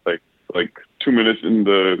contrast bath, like 2 minutes in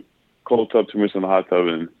the cold tub, 2 minutes in the hot tub,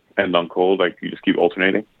 and end on cold. Like you just keep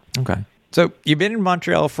alternating. Okay. So you've been in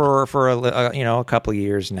Montreal for a couple of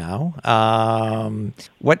years now.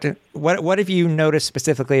 What have you noticed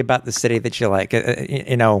specifically about the city that you like?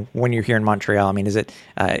 When you're here in Montreal, I mean, is it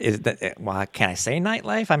can I say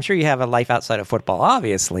nightlife? I'm sure you have a life outside of football,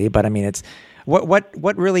 obviously, but I mean, it's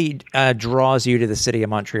what really draws you to the city of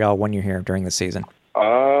Montreal when you're here during the season?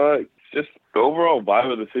 Just the overall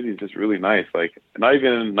vibe of the city is just really nice. Like not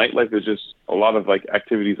even nightlife, there's just a lot of like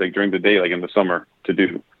activities like during the day, like in the summer to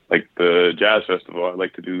do. Like the jazz festival, I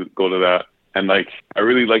like to go to that, and like I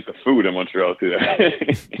really like the food in Montreal too. Got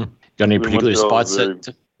any particular spots?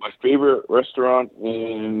 My favorite restaurant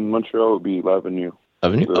in Montreal would be L'Avenue.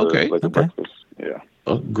 L'Avenue, okay. Like okay. Breakfast. Yeah.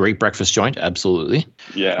 Oh, great breakfast joint, absolutely.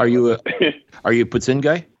 Yeah. Are you a poutine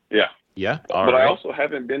guy? Yeah. Yeah. But I also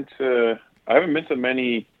haven't been to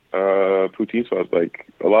many poutine spots. Like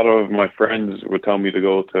a lot of my friends would tell me to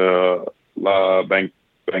go to La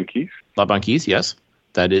Banquise. La Banquise, yes.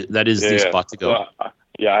 That is the spot to go. I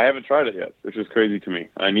haven't tried it yet, which is crazy to me.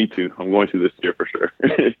 I need to. I'm going to this year for sure.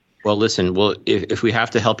 Well, listen. Well, if we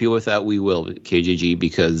have to help you with that, we will, KJG,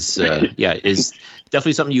 because it's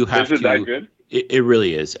definitely something you have to. Is it that good? It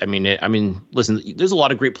really is. I mean, listen. There's a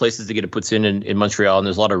lot of great places to get it puts in Montreal, and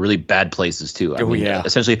there's a lot of really bad places too. I mean,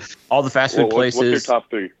 essentially all the fast food places. What's your top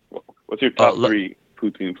three? What's your top three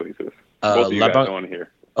poutine places? Both of you guys, I want to hear.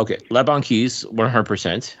 Okay, La Banquise,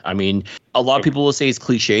 100%. I mean, a lot of people will say it's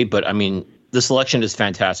cliche, but I mean, the selection is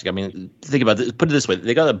fantastic. I mean, think about this. Put it this way: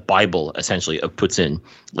 they got a Bible essentially of puts-in.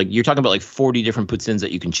 Like you're talking about like 40 different puts-ins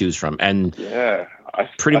that you can choose from, and I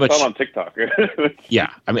pretty much saw it on TikTok. Yeah,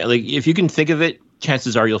 I mean, like if you can think of it,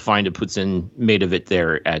 chances are you'll find a puts-in made of it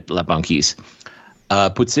there at La Banquise.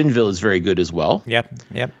 Puts-inville is very good as well. Yep.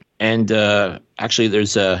 And actually,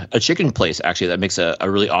 there's a chicken place actually that makes a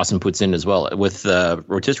really awesome puts-in as well with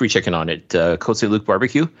rotisserie chicken on it. Côte Saint-Luc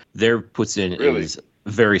Barbecue. Their puts-in is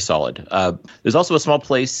very solid. There's also a small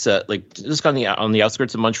place like just on the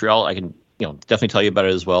outskirts of Montreal. I can definitely tell you about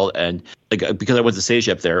it as well. And like because I went to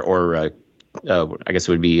Cégep there, or I guess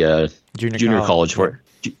it would be junior college for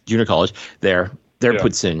junior college there. Their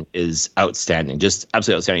puts-in is outstanding, just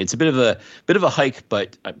absolutely outstanding. It's a bit of a hike,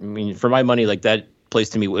 but I mean, for my money, like that place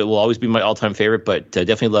to me, it will always be my all-time favorite. But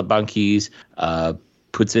definitely La Banquise,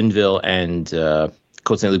 Puts-Inville, and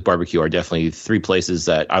Côte Saint-Luc Barbecue are definitely three places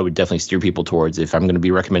that I would definitely steer people towards if I'm going to be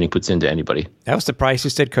recommending Puts-In to anybody. I was surprised you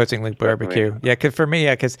said Côte Saint-Luc Barbecue. Yeah, because for me,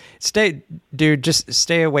 because just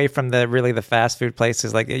stay away from the fast food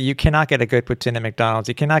places. Like you cannot get a good Puts-In at McDonald's.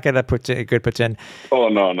 You cannot get a good Puts-In. Oh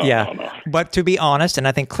no. But to be honest, and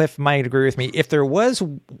I think Cliff might agree with me, if there was,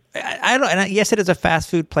 I don't. And yes, it is a fast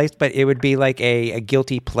food place, but it would be like a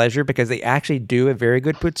guilty pleasure because they actually do a very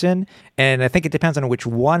good Puts-In. And I think it depends on which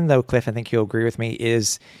one, though, Cliff. I think you'll agree with me.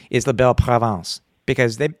 Is La Belle Provence,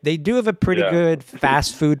 because they do have a pretty good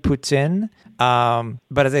fast food Puts-In.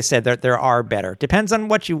 But as I said, there are better. Depends on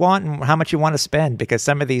what you want and how much you want to spend, because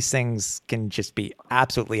some of these things can just be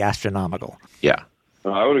absolutely astronomical. Yeah.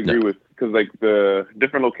 I would agree with, because like the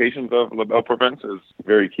different locations of La Belle Provence is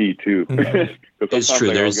very key too. It's true.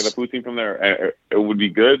 Like, I'll get a poutine from there, it would be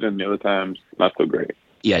good, and the other times not so great.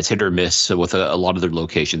 Yeah, it's hit or miss with a lot of their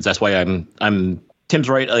locations. That's why I'm Tim's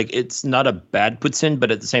right. Like it's not a bad Puts-In,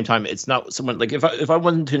 but at the same time, it's not someone like if I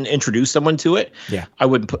wanted to introduce someone to it, I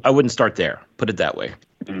wouldn't start there. Put it that way.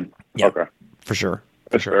 Yeah, okay, for sure.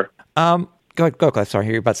 Sure. Go, Cliff. Sorry,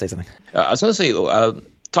 you're about to say something. I was going to say,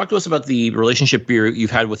 talk to us about the relationship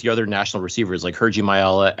you've had with your other national receivers like Hergy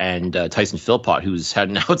Mayala and Tyson Philpott, who's had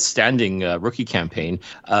an outstanding rookie campaign.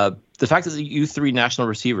 The fact that you three national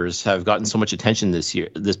receivers have gotten so much attention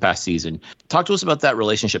this past season. Talk to us about that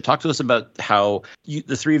relationship. Talk to us about how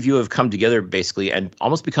the three of you have come together basically and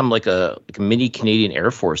almost become like a mini Canadian Air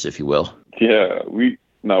Force, if you will. Yeah,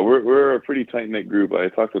 we're a pretty tight-knit group. I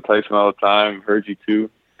talk to Tyson all the time, Hergy too,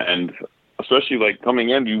 and especially like coming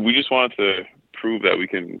in, we just wanted to prove that we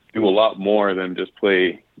can do a lot more than just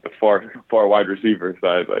play the far wide receiver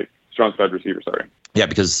side, like strong side receiver. Sorry. Yeah,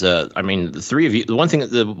 because I mean, the three of you.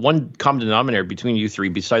 The one common denominator between you three,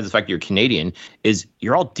 besides the fact that you're Canadian, is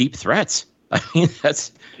you're all deep threats. I mean,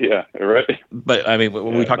 that's right. But I mean,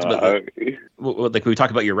 when we talked about we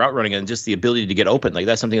talked about your route running and just the ability to get open, like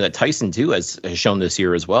that's something that Tyson too has shown this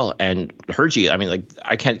year as well. And Hergy, I mean, like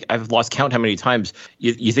I've lost count how many times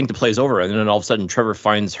you think the play's over, and then all of a sudden Trevor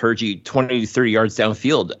finds Hergy 20 to 30 yards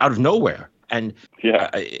downfield out of nowhere, and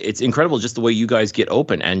it's incredible just the way you guys get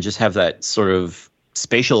open and just have that sort of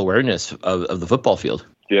spatial awareness of the football field.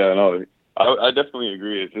 Yeah, no, I definitely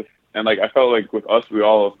agree. It's just, and like I felt like with us, we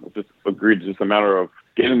all just agreed. It's just a matter of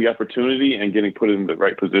getting the opportunity and getting put in the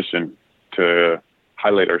right position to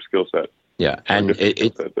highlight our skill set. Yeah, and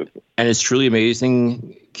it's truly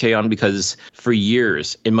amazing, Keon, because for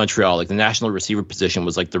years in Montreal, like the national receiver position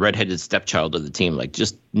was like the redheaded stepchild of the team, like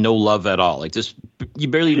just no love at all. Like just you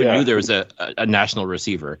barely even knew there was a national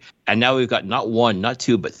receiver. And now we've got not one, not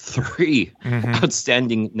two, but three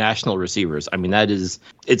outstanding national receivers. I mean,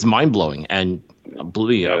 it's mind blowing, and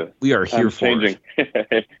believe me, we are here for it.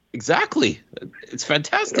 Exactly. It's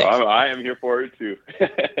fantastic. You know, I am here for it too.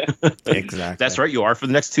 Exactly. That's right. You are for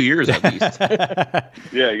the next 2 years at least.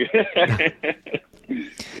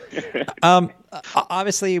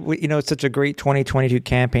 Obviously, it's such a great 2022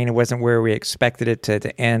 campaign. It wasn't where we expected it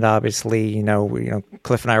to end. Obviously,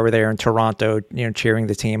 Cliff and I were there in Toronto, cheering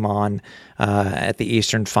the team on at the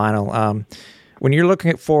Eastern Final. When you're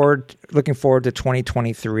looking forward to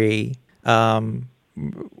 2023,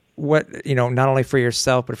 what not only for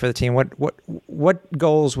yourself but for the team, what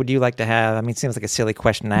goals would you like to have? I mean, it seems like a silly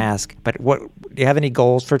question to ask, but do you have any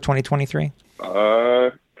goals for 2023?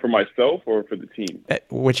 For myself or for the team?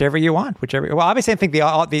 Whichever you want. Well, obviously, I think the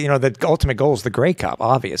ultimate goal is the Grey Cup,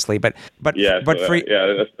 obviously, but that's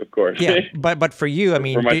of course. Yeah, but for you, I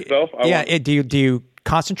mean, for myself, do you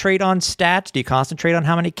concentrate on stats? Do you concentrate on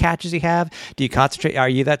how many catches you have? Do you concentrate? Are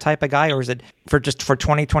you that type of guy, or is it for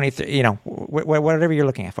 2023? Whatever you're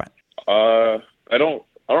looking at for it. I don't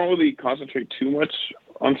really concentrate too much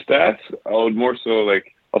on stats. I would more so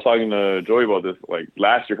like. I was talking to Joey about this, like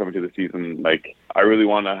last year coming to the season, like I really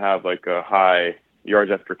want to have like a high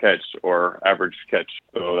yards after catch or average catch.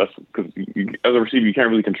 So that's because as a receiver, you can't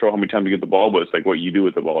really control how many times you get the ball, but it's like what you do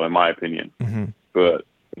with the ball, in my opinion. Mm-hmm. But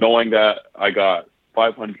knowing that I got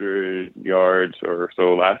 500 yards or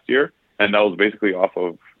so last year, and that was basically off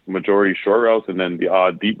of majority short routes and then the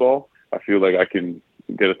odd deep ball, I feel like I can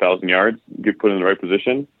get 1,000 yards, get put in the right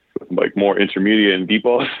position, with like more intermediate and deep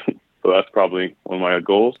balls. So that's probably one of my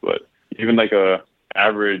goals. But even like a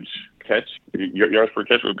average catch, yards per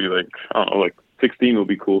catch would be like, I don't know, like 16 would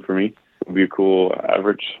be cool for me. It would be a cool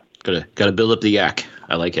average. Gotta build up the yak.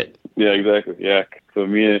 I like it. Yeah, exactly. Yak. So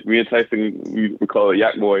me and Tyson, we call it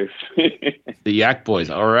Yak Boys. The Yak Boys.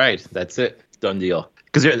 All right, that's it. Done deal.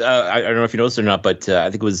 Because I don't know if you noticed or not, but I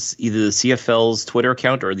think it was either the CFL's Twitter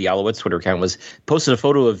account or the Alouettes Twitter account was posted a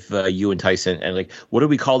photo of you and Tyson, and like, what do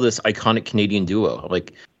we call this iconic Canadian duo? I'm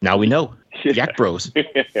like, now we know. Yak Bros. The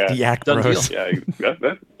Yak Bros. Yeah,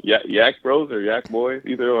 that's Yak Bros or Yak Boys,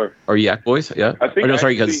 either or. Or Yak Boys, yeah. I think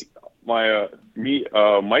sorry, because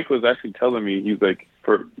Mike was actually telling me, he's like,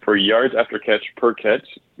 for yards after catch per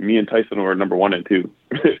catch, me and Tyson were number 1 and 2.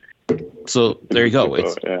 So there you go.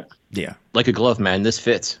 It's Yeah. like a glove, man. This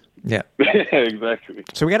fits. Yeah. Exactly.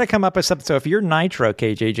 So we got to come up with something. So if you're Nitro,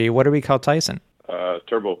 KJG, what do we call Tyson?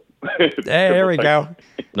 Turbo. There we go.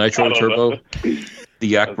 Nitro Turbo. The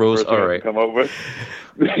Yak Bros. All right. Come up with.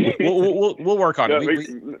 We'll work on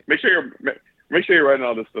it. Make sure you're writing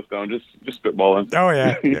all this stuff down. Just spitballing. Oh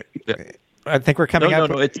yeah. I think we're coming up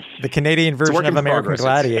with the Canadian version of American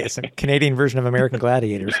Gladiators. Canadian version of American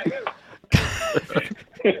Gladiators.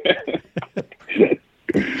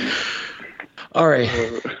 All right,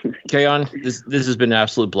 Keon, this has been an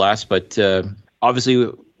absolute blast, but obviously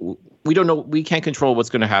we don't know, we can't control what's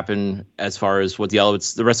going to happen as far as what the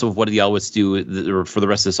Alouettes, the rest of what the Alouettes do for the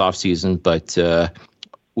rest of this offseason, but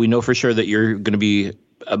we know for sure that you're going to be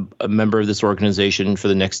a member of this organization for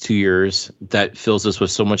the next 2 years. That fills us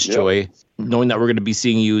with so much joy. Knowing that we're going to be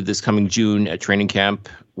seeing you this coming June at training camp,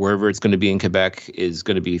 wherever it's going to be in Quebec, is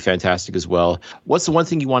going to be fantastic as well. What's the one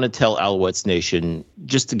thing you want to tell Alouettes Nation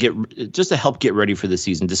just to help get ready for the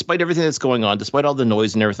season, despite everything that's going on, despite all the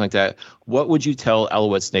noise and everything like that? What would you tell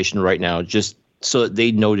Alouettes Nation right now, just so that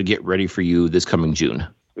they know to get ready for you this coming June?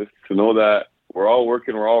 Just to know that we're all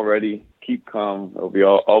working, we're all ready. Keep calm. I'll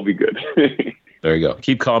be good. There you go.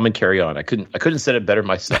 Keep calm and carry on. I couldn't said it better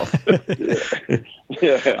myself.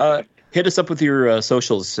 Yeah. Hit us up with your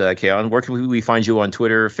socials, Keon. Where can we find you on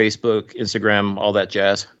Twitter, Facebook, Instagram, all that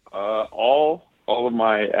jazz? All of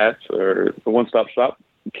my ats are the one-stop shop.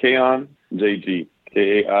 Keon JG.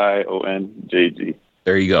 KAIONJG.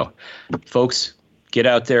 There you go, folks. Get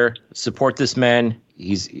out there, support this man.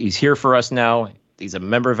 He's here for us now. He's a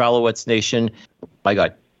member of Alouettes Nation. My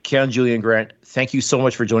God. Keon Julian Grant, thank you so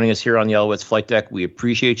much for joining us here on the Alouettes Flight Deck. We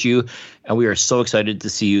appreciate you, and we are so excited to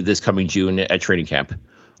see you this coming June at training camp.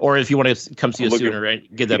 Or if you want to come see us sooner and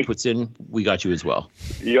get that puts in, we got you as well.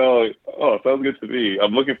 Sounds good to me.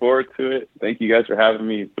 I'm looking forward to it. Thank you guys for having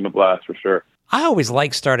me. It's been a blast for sure. I always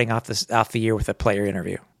like starting off the year with a player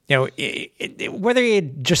interview. You know, whether he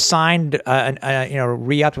had just signed,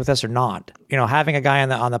 re-upped with us or not, you know, having a guy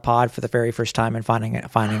on the pod for the very first time and finding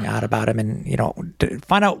out about him, and you know, to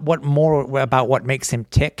find out more about what makes him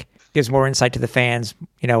tick, gives more insight to the fans,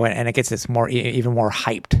 you know, and it gets us even more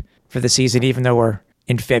hyped for the season, even though we're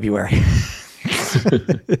in February.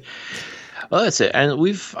 Well, that's it. And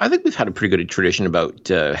I think we've had a pretty good tradition about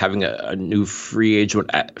having a new free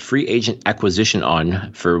agent acquisition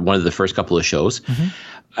on for one of the first couple of shows. Mm-hmm.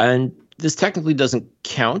 And this technically doesn't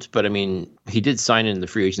count, but I mean, he did sign in the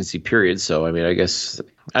free agency period. So, I mean, I guess,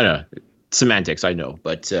 I don't know, semantics, I know.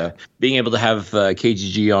 But being able to have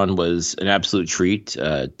KGG on was an absolute treat.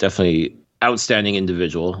 Definitely outstanding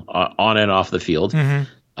individual on and off the field. Mm-hmm.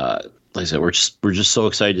 Like I said, we're just so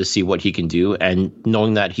excited to see what he can do. And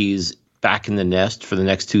knowing that he's back in the nest for the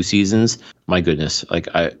next 2 seasons, my goodness, like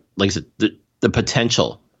I said, the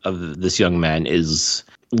potential of this young man is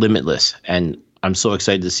limitless. And I'm so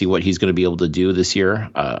excited to see what he's going to be able to do this year.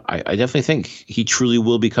 I definitely think he truly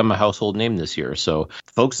will become a household name this year. So,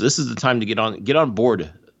 folks, this is the time to get on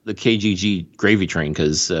board the KGG gravy train,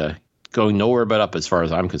 because going nowhere but up as far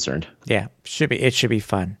as I'm concerned. Yeah, it should be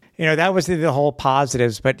fun. You know, that was the whole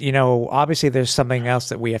positives, but you know, obviously there's something else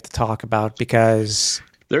that we have to talk about, because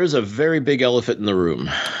there's a very big elephant in the room,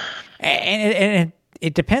 and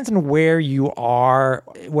it depends on where you are,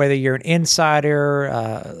 whether you're an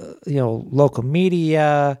insider, local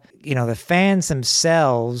media, the fans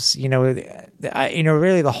themselves.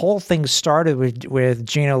 Really, the whole thing started with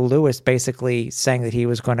Gino Lewis basically saying that he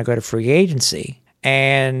was going to go to free agency,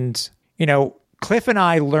 and Cliff and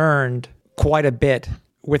I learned quite a bit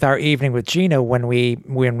with our evening with Gino when we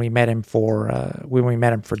met him for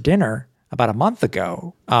dinner about a month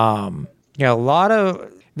ago. A lot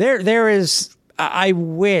of there is. I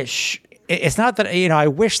wish it's not that I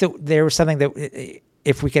wish that there was something that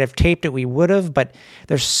if we could have taped it we would have. But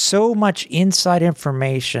there's so much inside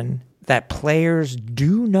information that players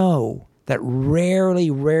do know that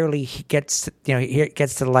rarely gets to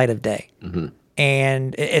the light of day. Mm-hmm.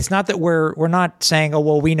 And it's not that we're not saying, oh,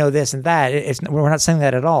 well, we know this and that. We're not saying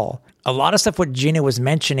that at all. A lot of stuff what Gina was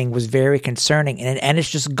mentioning was very concerning, and it's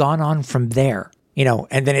just gone on from there.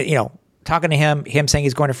 And then, talking to him saying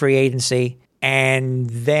he's going to free agency, and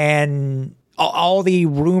then all the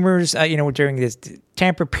rumors, during this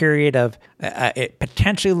tamper period of it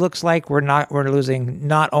potentially looks like we're losing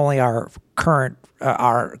not only our currently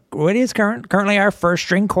our first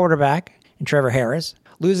string quarterback in Trevor Harris,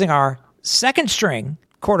 losing our second string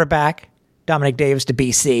quarterback Dominic Davis to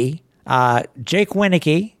BC, Jake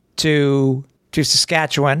Wieneke to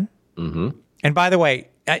Saskatchewan. Mm-hmm. And by the way,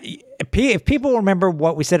 if people remember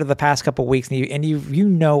what we said in the past couple of weeks, and you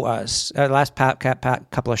know us, last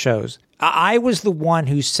couple of shows, I was the one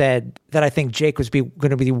who said that I think Jake was going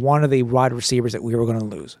to be one of the wide receivers that we were going to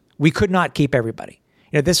lose. We could not keep everybody.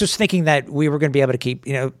 This was thinking that we were going to be able to keep,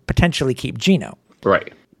 potentially keep Gino.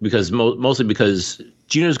 Right. Because mostly because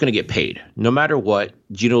Gino's going to get paid. No matter what,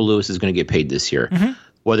 Gino Lewis is going to get paid this year, mm-hmm.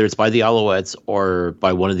 whether it's by the Alouettes or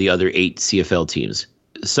by one of the other 8 CFL teams.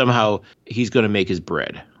 Somehow he's going to make his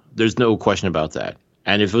bread. There's no question about that.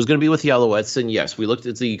 And if it was going to be with the Alouettes, then yes, we looked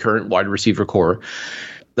at the current wide receiver core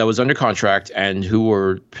that was under contract and who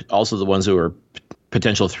were also the ones who were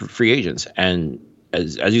potential free agents. And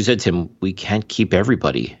as you said, Tim, we can't keep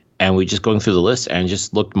everybody. And we just going through the list and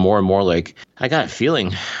just looked more and more like, I got a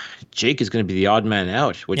feeling Jake is going to be the odd man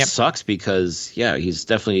out, which sucks because, he's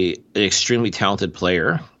definitely an extremely talented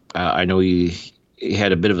player. I know he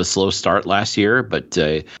had a bit of a slow start last year, but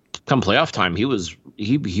come playoff time, he was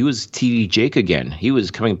TD Jake again. He was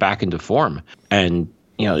coming back into form. And,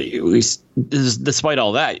 despite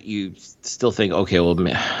all that, you still think, okay, well,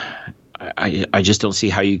 I just don't see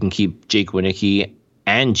how you can keep Jake Wieneke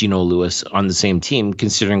and Gino Lewis on the same team,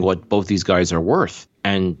 considering what both these guys are worth.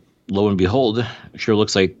 And lo and behold, it sure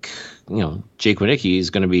looks like, Jake Wieneke is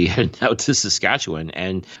going to be heading out to Saskatchewan.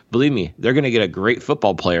 And believe me, they're going to get a great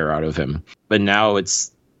football player out of him. But now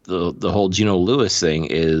it's the whole Gino Lewis thing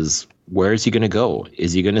is, where is he going to go?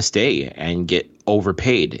 Is he going to stay and get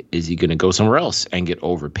overpaid? Is he going to go somewhere else and get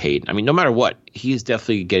overpaid? I mean, no matter what, he is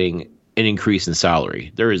definitely getting an increase in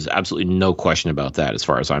salary. There is absolutely no question about that as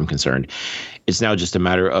far as I'm concerned. It's now just a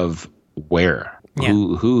matter of where. Yeah.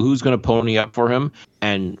 Who's going to pony up for him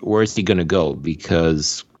and where is he going to go?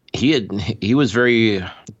 Because he was very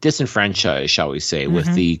disenfranchised, shall we say, mm-hmm.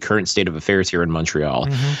 with the current state of affairs here in Montreal,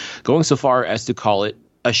 mm-hmm. going so far as to call it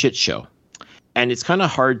a shit show. And it's kind of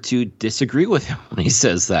hard to disagree with him when he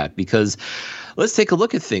says that, because let's take a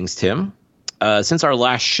look at things, Tim. Since our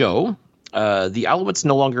last show, the Alouettes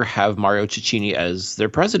no longer have Mario Cecchini as their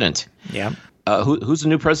president. Yeah. Who's the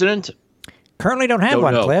new president? Currently don't have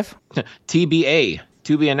one, Cliff. TBA,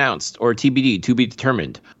 to be announced, or TBD, to be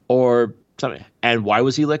determined, or something. And why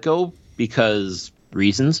was he let go? Because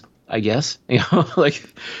reasons, I guess. Like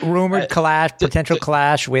rumored potential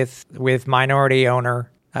clash with minority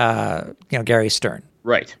owner, Gary Stern.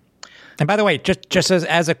 Right. And by the way, just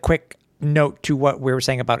as a quick note to what we were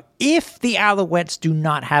saying about if the Alouettes do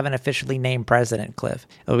not have an officially named president, Cliff,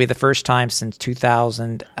 it'll be the first time since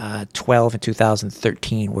 2012 and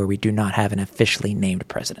 2013 where we do not have an officially named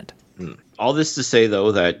president. All this to say,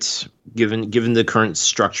 though, that given the current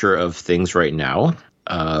structure of things right now,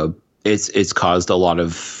 it's caused a lot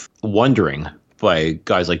of wondering by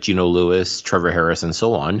guys like Gino Lewis, Trevor Harris, and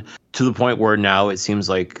so on, to the point where now it seems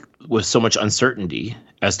like with so much uncertainty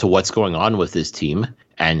as to what's going on with this team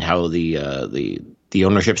and how the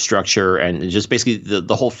ownership structure and just basically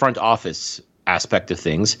the whole front office aspect of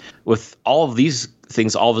things, with all of these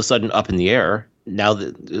things all of a sudden up in the air, now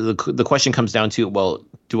the question comes down to, well,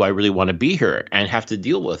 do I really want to be here and have to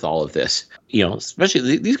deal with all of this?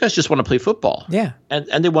 Especially these guys just want to play football. Yeah.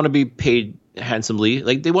 And they want to be paid handsomely.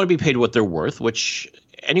 Like, they want to be paid what they're worth, which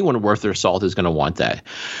anyone worth their salt is going to want that.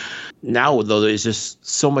 Now, though, there's just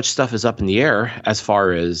so much stuff is up in the air as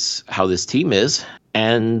far as how this team is,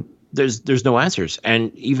 and there's no answers.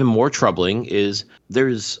 And even more troubling is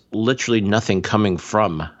there's literally nothing coming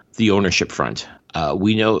from the ownership front.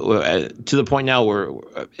 We know to the point now where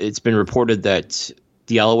it's been reported that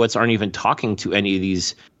the Alouettes aren't even talking to any of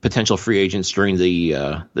these potential free agents during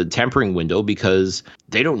the tampering window, because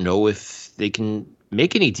they don't know if they can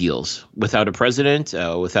make any deals without a president,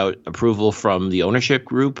 without approval from the ownership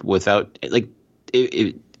group, without, like,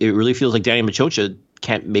 it really feels like Danny Machocha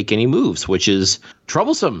can't make any moves, which is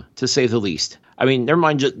troublesome to say the least. I mean, never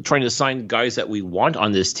mind just trying to sign guys that we want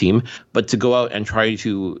on this team, but to go out and try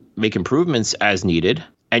to make improvements as needed,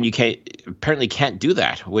 and you apparently can't do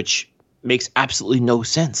that, which makes absolutely no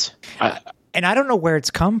sense. And I don't know where it's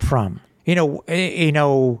come from. It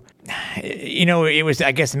was,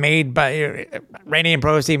 I guess, made by Randy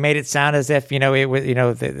Ambrosie made it sound as if, it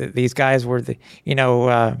was, these guys were the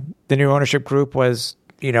new ownership group was,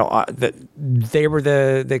 they were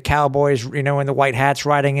the Cowboys, in the white hats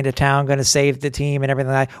riding into town, going to save the team and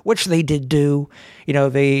everything like that, which they did do.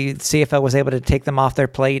 The CFL was able to take them off their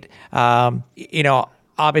plate.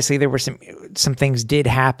 Obviously there were some things did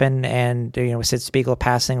happen, and Sid Spiegel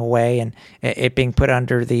passing away and it being put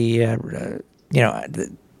under the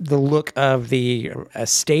look of the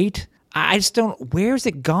estate. I just don't. Where's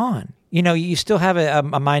it gone? You still have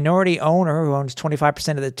a minority owner who owns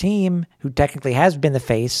 25% of the team, who technically has been the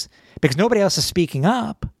face because nobody else is speaking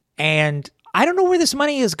up. And I don't know where this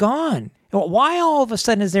money has gone. Why all of a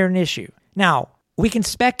sudden is there an issue? Now, we can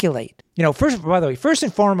speculate. First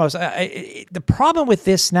and foremost, the problem with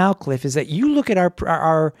this now, Cliff, is that you look at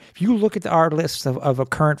our list of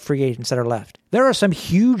current free agents that are left. There are some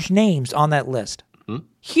huge names on that list.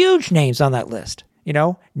 Huge names on that list.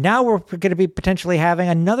 Now we're going to be potentially having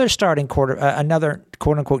another another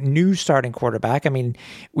quote unquote new starting quarterback. I mean,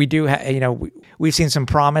 we do, we've seen some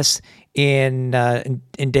promise in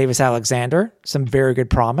Davis Alexander, some very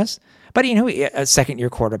good promise, but a second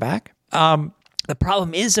year quarterback. The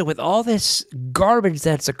problem is that with all this garbage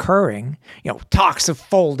that's occurring, talks of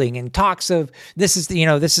folding and talks of this is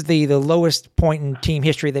the lowest point in team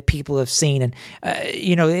history that people have seen, and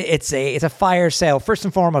it's a fire sale. First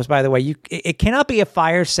and foremost, by the way, it cannot be a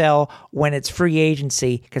fire sale when it's free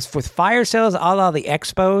agency, because with fire sales, a la the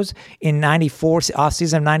Expos in '94,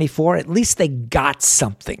 offseason of '94, at least they got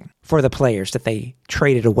something for the players that they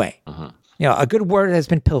traded away. A good word has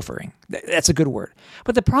been pilfering. That's a good word.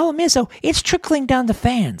 But the problem is, though, it's trickling down to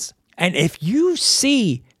fans. And if you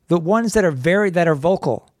see the ones that are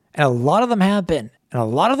vocal, and a lot of them have been, and a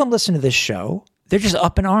lot of them listen to this show, they're just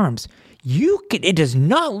up in arms. It does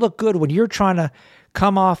not look good when you're trying to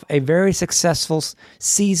come off a very successful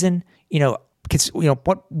season.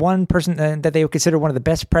 What one person that they would consider one of the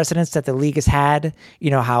best presidents that the league has had.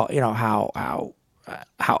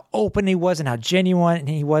 How open he was and how genuine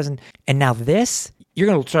he was, and now this, you're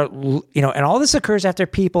going to start, and all this occurs after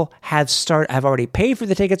people have already paid for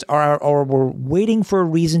the tickets or were waiting for a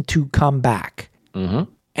reason to come back. Mm-hmm.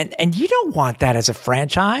 And you don't want that as a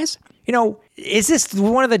franchise. Is this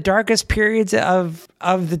one of the darkest periods of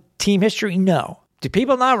the team history? No. Do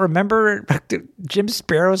people not remember Jim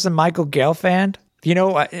Spiros and Michael Gelfand?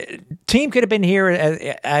 Team could have been here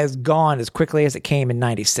as gone as quickly as it came in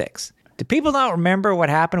 '96. Do people not remember what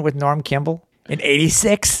happened with Norm Kimball in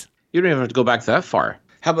 '86? You don't even have to go back that far.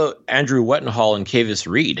 How about Andrew Wettenhall and Kavis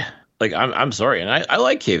Reed? I'm sorry, and I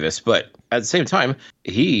like Kavis, but at the same time,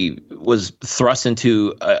 he was thrust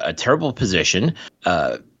into a terrible position.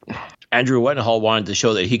 Andrew Wettenhall wanted to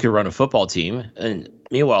show that he could run a football team, and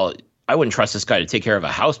meanwhile, I wouldn't trust this guy to take care of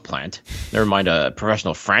a house plant, never mind a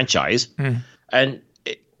professional franchise. And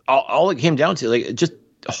all it came down to, just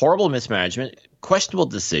horrible mismanagement, questionable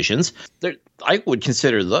decisions. I would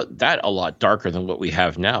consider that a lot darker than what we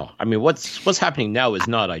have now. I mean, what's happening now is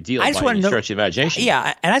not ideal by any stretch of imagination.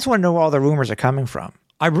 Yeah, and I just want to know where all the rumors are coming from.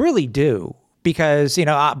 I really do, because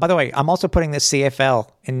by the way, I'm also putting this CFL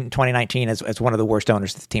in 2019 as one of the worst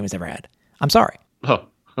owners the team has ever had. I'm sorry. Oh.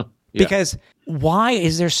 Yeah. Because why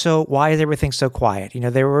is everything so quiet?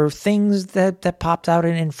 There were things that popped out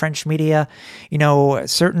in French media,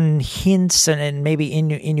 certain hints and maybe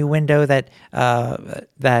innuendo that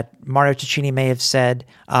Mario Cecchini may have said.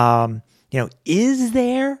 Is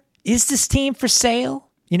this team for sale?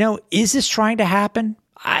 Is this trying to happen?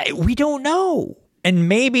 We don't know. And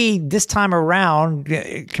maybe this time around,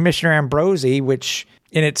 Commissioner Ambrosie, which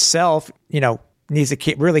in itself, needs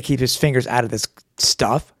to really keep his fingers out of this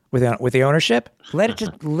stuff. With the ownership, let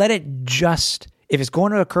it just if it's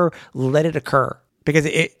going to occur, let it occur, because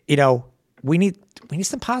we need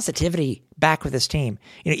some positivity back with this team.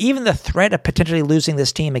 Even the threat of potentially losing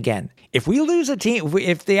this team again. If we lose a team,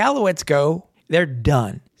 if the Alouettes go, they're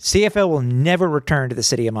done. CFL will never return to the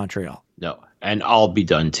city of Montreal. No, and I'll be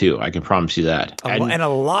done too. I can promise you that. And a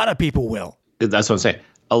lot of people will. That's what I'm saying.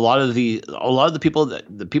 A lot of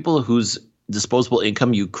the people whose disposable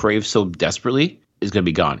income you crave so desperately is going to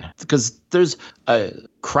be gone, because there's a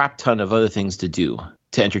crap ton of other things to do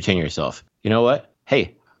to entertain yourself. You know what?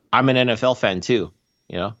 Hey, I'm an NFL fan too.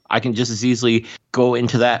 I can just as easily go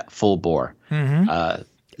into that full bore. Mm-hmm.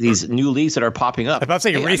 these new leagues that are popping up. I was about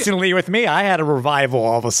to say, recently with me, I had a revival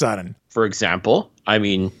all of a sudden. For example, I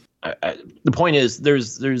mean, the point is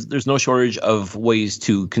there's no shortage of ways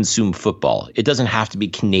to consume football. It doesn't have to be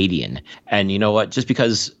Canadian. And you know what? Just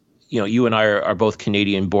because you and I are both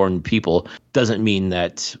Canadian-born people doesn't mean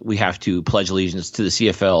that we have to pledge allegiance to the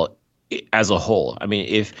CFL as a whole. I mean,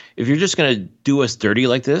 if you're just going to do us dirty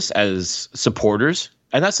like this as supporters,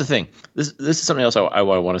 and that's the thing. This is something else I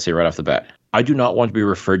want to say right off the bat. I do not want to be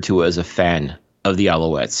referred to as a fan of the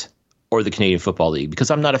Alouettes or the Canadian Football League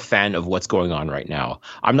because I'm not a fan of what's going on right now.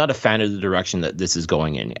 I'm not a fan of the direction that this is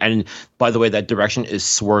going in. And by the way, that direction is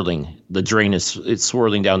swirling. The drain it's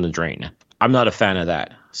swirling down the drain. I'm not a fan of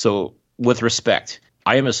that. So with respect,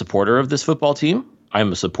 I am a supporter of this football team. I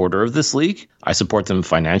am a supporter of this league. I support them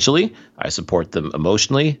financially. I support them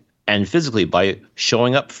emotionally and physically by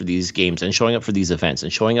showing up for these games and showing up for these events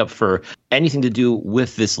and showing up for anything to do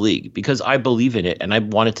with this league because I believe in it and I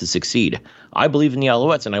want it to succeed. I believe in the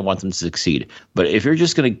Alouettes and I want them to succeed. But if you're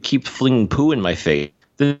just going to keep flinging poo in my face,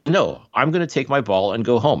 then no, I'm going to take my ball and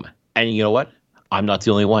go home. And you know what? I'm not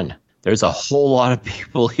the only one. There's a whole lot of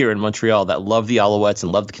people here in Montreal that love the Alouettes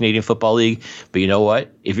and love the Canadian Football League. But you know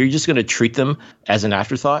what? If you're just going to treat them as an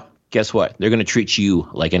afterthought, guess what? They're going to treat you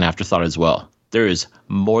like an afterthought as well. There is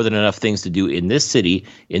more than enough things to do in this city,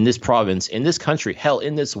 in this province, in this country, hell,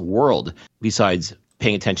 in this world, besides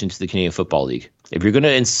paying attention to the Canadian Football League. If you're going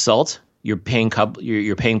to insult your paying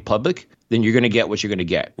public, then you're going to get what you're going to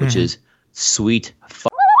get, which is sweet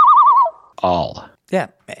all. Yeah,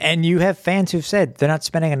 and you have fans who've said they're not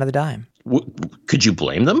spending another dime. Could you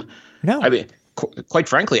blame them? No. I mean, quite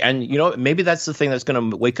frankly, and maybe that's the thing that's going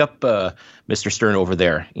to wake up Mr. Stern over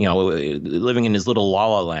there, living in his little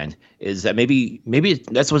la-la land, is that maybe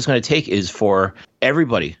that's what it's going to take is for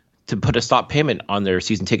everybody to put a stop payment on their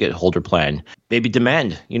season ticket holder plan. Maybe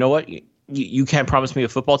demand, you know what? You can't promise me a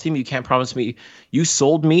football team. You can't promise me. You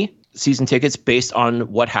sold me season tickets based on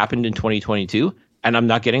what happened in 2022, and I'm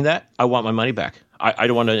not getting that. I want my money back. I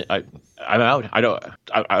don't want to. I'm out.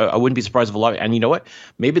 I wouldn't be surprised if a lot. And you know what?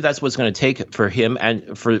 Maybe that's what's going to take for him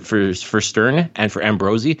and for Stern and for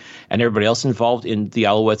Ambrosie and everybody else involved in the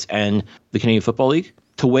Alouettes and the Canadian Football League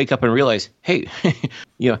to wake up and realize, hey,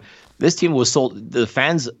 this team was sold. The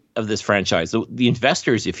fans of this franchise, the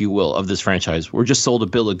investors, if you will, of this franchise, were just sold a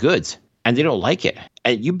bill of goods, and they don't like it.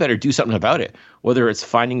 And you better do something about it. Whether it's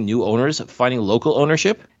finding new owners, finding local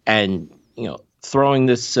ownership, and throwing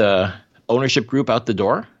this ownership group out the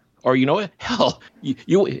door. Or you know what? Hell,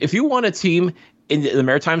 if you want a team in the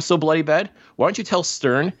Maritimes so bloody bad, why don't you tell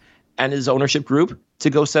Stern and his ownership group to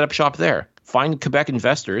go set up shop there? Find Quebec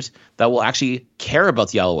investors that will actually care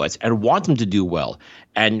about the Alouettes and want them to do well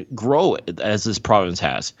and grow as this province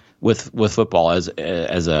has with football as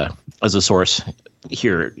a source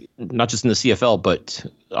here, not just in the CFL, but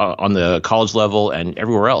on the college level and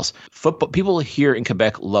everywhere else. Football people here in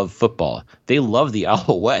Quebec love football. They love the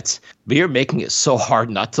Alouettes, but you're making it so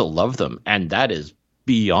hard not to love them, and that is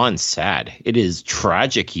beyond sad. It is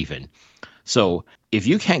tragic even. So if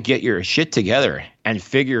you can't get your shit together and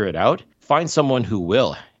figure it out, find someone who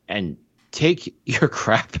will and take your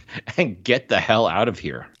crap and get the hell out of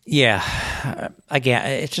here. Yeah. Again,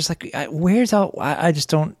 it's just like, where's out? I just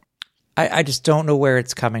don't know where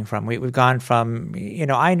it's coming from. We've gone from,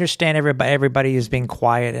 I understand everybody is being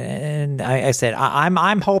quiet, and I said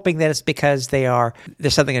I'm hoping that it's because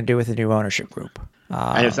there's something to do with the new ownership group.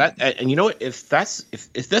 And if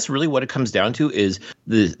that's really what it comes down to is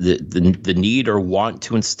the need or want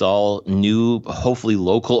to install new, hopefully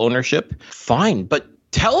local ownership, fine, but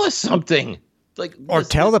tell us something.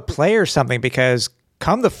 Tell the players something, because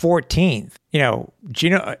come the 14th,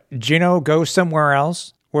 Gino goes somewhere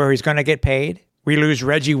else where he's going to get paid. We lose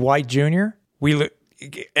Reggie White Jr.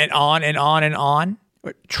 And on and on and on.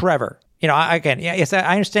 Trevor, I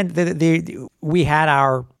understand we had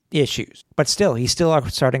our issues, but still, he's still our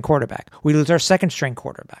starting quarterback. We lose our second string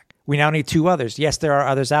quarterback. We now need two others. Yes, there are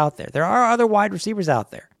others out there. There are other wide receivers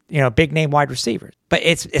out there, big name wide receivers. But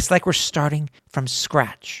it's like we're starting from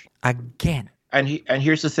scratch again. And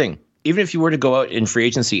here's the thing. Even if you were to go out in free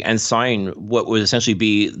agency and sign what would essentially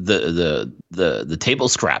be the table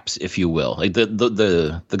scraps, if you will, like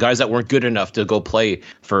the guys that weren't good enough to go play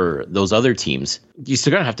for those other teams, you're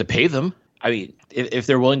still gonna have to pay them. I mean, if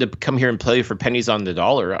they're willing to come here and play for pennies on the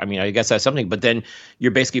dollar, I mean, I guess that's something. But then you're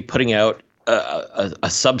basically putting out a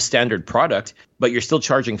substandard product, but you're still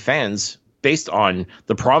charging fans based on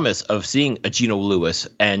the promise of seeing a Gino Lewis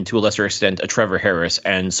and, to a lesser extent, a Trevor Harris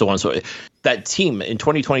and so on. So that team in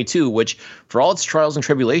 2022, which for all its trials and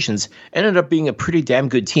tribulations ended up being a pretty damn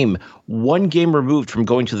good team, one game removed from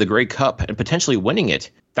going to the Grey Cup and potentially winning it.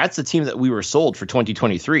 That's the team that we were sold for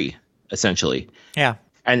 2023, essentially. Yeah.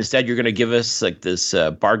 And instead, you're going to give us like this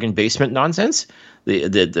bargain basement nonsense,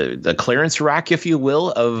 the clearance rack, if you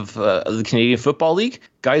will, of the Canadian Football League.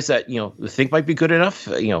 Guys that think might be good enough,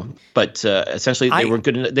 but essentially they weren't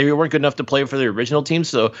good. They weren't good enough to play for the original team.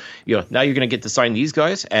 So now you're going to get to sign these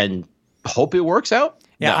guys and hope it works out.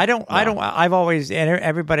 Yeah, no, I've always, and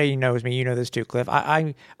everybody knows me. You know this too, Cliff.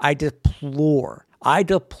 I deplore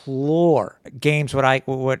games what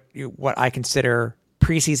I consider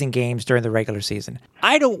preseason games during the regular season.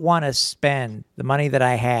 I don't want to spend the money that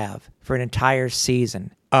I have for an entire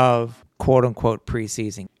season of quote unquote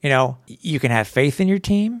preseason. You can have faith in your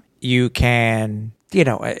team. You can,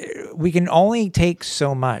 we can only take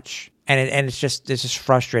so much, and it's just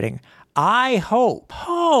frustrating. I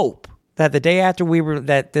hope that the day after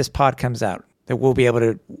that this pod comes out, that we'll be able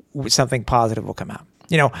to, something positive will come out.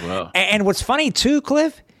 Wow. And what's funny too,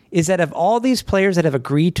 Cliff, is that of all these players that have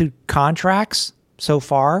agreed to contracts so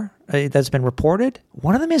far that's been reported,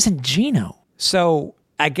 one of them isn't Gino. So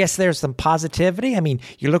I guess there's some positivity. I mean,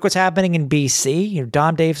 you look what's happening in BC.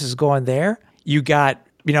 Dom Davis is going there. You got,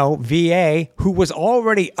 VA, who was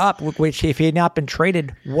already up, which if he had not been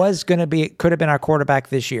traded could have been our quarterback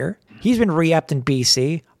this year. He's been re-upped in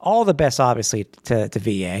BC. All the best, obviously, to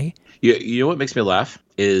VA. You know what makes me laugh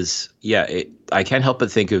is, I can't help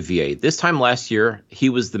but think of VA. This time last year, he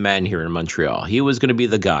was the man here in Montreal. He was going to be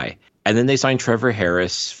the guy. And then they signed Trevor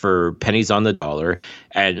Harris for pennies on the dollar,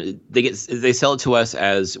 and they sell it to us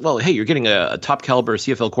as, well, hey, you're getting a top caliber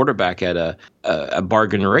CFL quarterback at a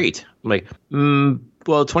bargain rate. I'm like,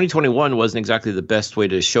 well, 2021 wasn't exactly the best way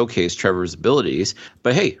to showcase Trevor's abilities,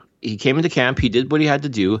 but hey, he came into camp. He did what he had to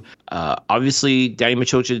do. Obviously, Danny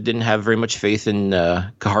Machocha didn't have very much faith in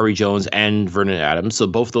Kahari Jones and Vernon Adams, so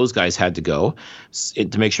both those guys had to go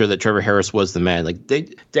to make sure that Trevor Harris was the man.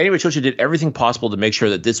 Danny Machocha did everything possible to make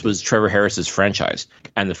sure that this was Trevor Harris's franchise.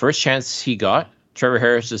 And the first chance he got, Trevor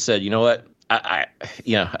Harris just said, "You know what? I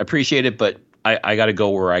appreciate it, but I got to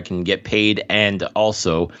go where I can get paid and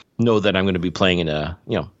also know that I'm going to be playing in a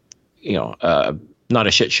not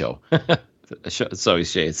a shit show."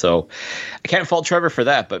 So I can't fault Trevor for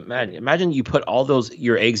that, but man, imagine you put all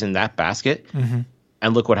your eggs in that basket,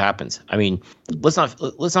 and look what happens. I mean, let's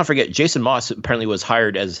not forget Jason Moss apparently was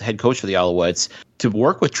hired as head coach for the Alouettes to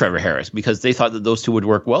work with Trevor Harris because they thought that those two would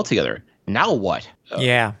work well together. Now what?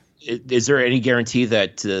 Is there any guarantee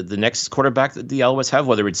that the next quarterback that the Alouettes have,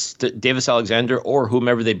 whether it's Davis Alexander or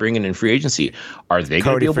whomever they bring in free agency, are they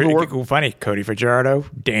going to be able to work? Funny, Cody Fajardo,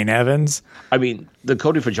 Dane Evans. I mean, the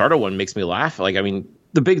Cody Fajardo one makes me laugh.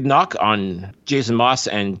 The big knock on Jason Moss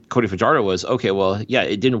and Cody Fajardo was, okay, well, yeah,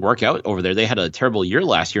 it didn't work out over there. They had a terrible year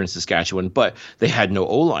last year in Saskatchewan, but they had no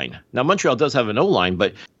O-line. Now, Montreal does have an O-line,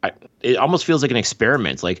 but it almost feels like an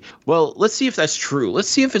experiment. Well, let's see if that's true. Let's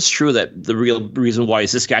see if it's true that the real reason why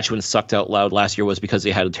Saskatchewan sucked out loud last year was because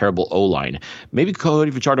they had a terrible O-line. Maybe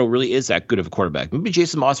Cody Fajardo really is that good of a quarterback. Maybe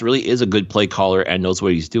Jason Moss really is a good play caller and knows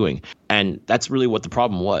what he's doing. And that's really what the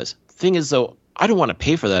problem was. Thing is, though, I don't want to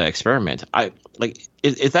pay for that experiment.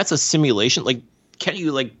 If that's a simulation, can't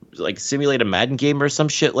you simulate a Madden game or some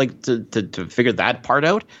shit to figure that part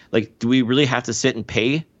out? Do we really have to sit and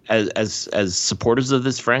pay as supporters of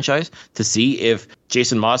this franchise to see if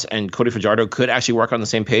Jason Moss and Cody Fajardo could actually work on the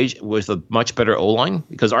same page with a much better O-line?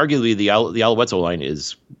 Because arguably the Alouettes O-line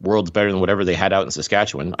is worlds better than whatever they had out in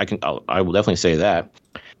Saskatchewan. I will definitely say that.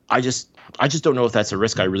 I just don't know if that's a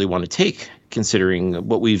risk I really want to take, considering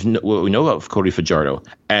what we know of Cody Fajardo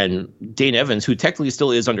and Dane Evans, who technically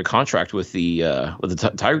still is under contract with the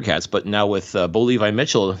Tiger Cats, but now with Bo Levi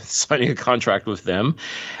Mitchell signing a contract with them,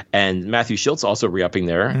 and Matthew Schultz also re-upping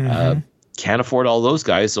there. Can't afford all those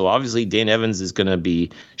guys, so obviously Dane Evans is going to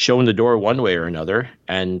be showing the door one way or another,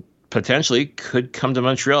 and potentially could come to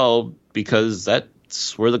Montreal because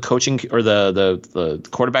that's where the coaching or the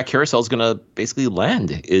quarterback carousel is going to basically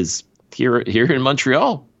land, is here in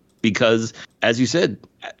Montreal, because as you said,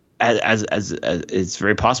 as it's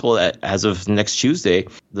very possible that as of next Tuesday,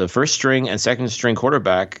 the first string and second string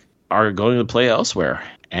quarterback are going to play elsewhere.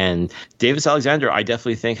 And Davis Alexander, I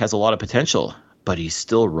definitely think, has a lot of potential, but he's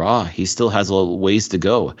still raw. He still has a little ways to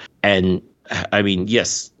go. And I mean,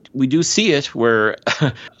 yes, we do see it where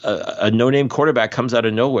a no-name quarterback comes out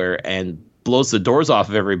of nowhere and blows the doors off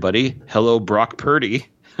of everybody. Hello, Brock Purdy.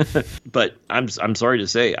 But I'm sorry to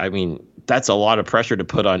say, I mean, that's a lot of pressure to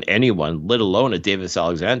put on anyone, let alone a Davis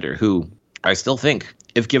Alexander, who I still think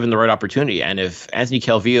if given the right opportunity. And if Anthony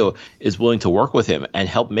Calvillo is willing to work with him and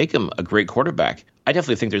help make him a great quarterback, I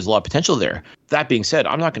definitely think there's a lot of potential there. That being said,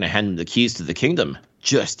 I'm not going to hand him the keys to the kingdom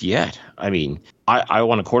just yet. I mean, I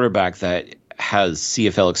want a quarterback that has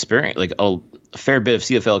CFL experience, like a fair bit of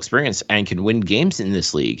CFL experience, and can win games in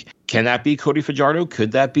this league. Can that be Cody Fajardo?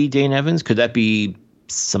 Could that be Dane Evans? Could that be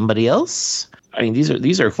somebody else? I mean,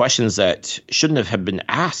 these are questions that shouldn't have been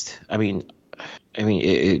asked. I mean,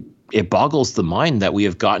 it boggles the mind that we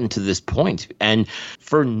have gotten to this point, and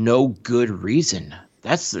for no good reason.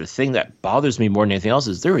 That's the thing that bothers me more than anything else,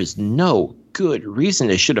 is there is no good reason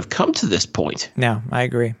it should have come to this point. No, I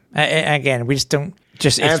agree. Again, we just don't.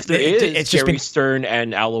 Just if there is Jerry Stern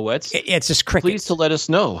and Alouettes, it's just crickets. Please to let us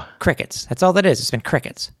know. Crickets. That's all that is. It's been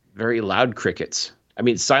crickets. Very loud crickets. I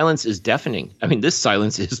mean, silence is deafening. I mean, this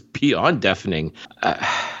silence is beyond deafening.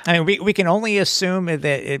 I mean, we can only assume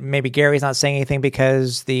that maybe Gary's not saying anything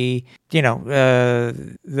because the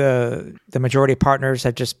majority partners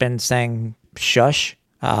have just been saying shush.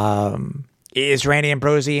 Is Randy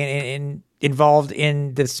Ambrosie involved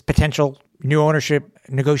in this potential new ownership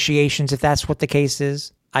negotiations, if that's what the case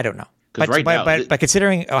is? I don't know. But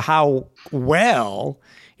considering how well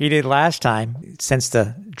he did last time, since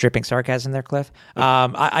the dripping sarcasm there, Cliff,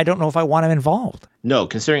 I don't know if I want him involved. No,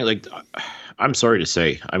 considering, like, I'm sorry to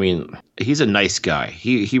say, I mean, he's a nice guy.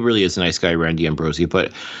 He really is a nice guy, Randy Ambrosie,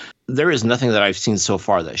 but there is nothing that I've seen so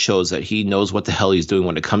far that shows that he knows what the hell he's doing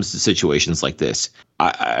when it comes to situations like this.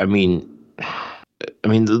 I mean,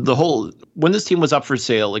 the whole, when this team was up for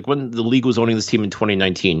sale, like when the league was owning this team in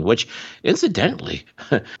 2019, which incidentally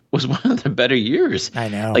was one of the better years. I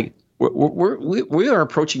know. Like we are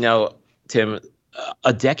approaching now, Tim,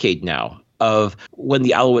 a decade now of when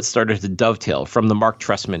the Alouettes started to dovetail from the Mark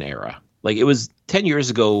Trestman era. Like it was 10 years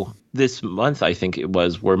ago this month, I think it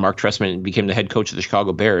was, where Mark Trestman became the head coach of the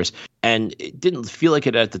Chicago Bears. And it didn't feel like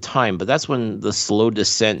it at the time, but that's when the slow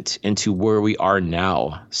descent into where we are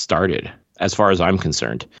now started. As far as I'm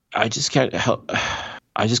concerned, I just can't help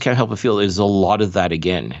but feel there's a lot of that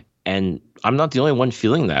again, and I'm not the only one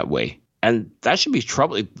feeling that way. And that should be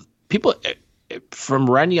troubling. People, from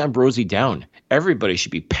Randy Ambrosie down, everybody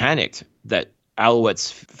should be panicked that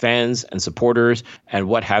Alouettes fans and supporters and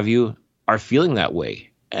what have you are feeling that way.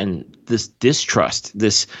 And this distrust,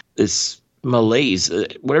 this malaise,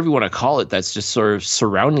 whatever you want to call it, that's just sort of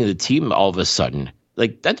surrounding the team all of a sudden.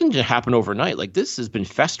 Like, that didn't just happen overnight. Like, this has been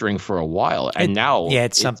festering for a while. And now... Yeah,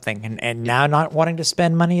 it's something. And now not wanting to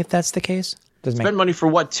spend money, if that's the case? Spend money for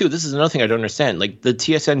what, too? This is another thing I don't understand. Like, the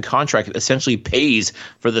TSN contract essentially pays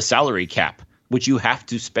for the salary cap, which you have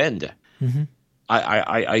to spend. Mm-hmm.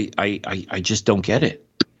 I just don't get it.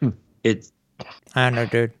 I don't know,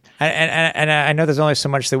 dude. And I know there's only so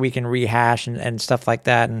much that we can rehash and stuff like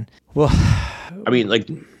that. And, well... I mean, like,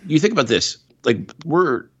 you think about this. Like,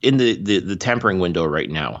 we're in the tampering window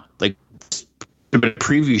right now. Like, a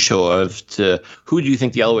preview show of to who do you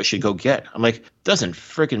think the Alouettes should go get? I'm like, doesn't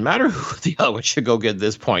freaking matter who the Alouettes should go get at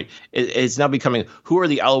this point. It's now becoming, who are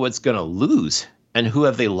the Alouettes going to lose and who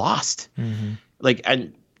have they lost? Mm-hmm. Like,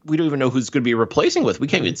 and we don't even know who's going to be replacing with. We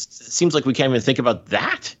can't even, it seems like we can't even think about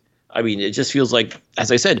that. I mean, it just feels like,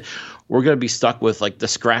 as I said, we're going to be stuck with like the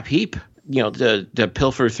scrap heap. You know, to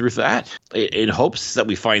pilfer through that in hopes that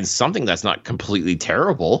we find something that's not completely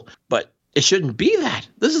terrible, but it shouldn't be that.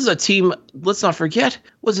 This is a team, let's not forget,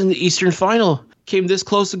 was in the Eastern Final, came this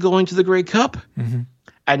close to going to the Grey Cup. Mm-hmm.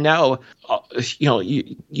 And now, you know,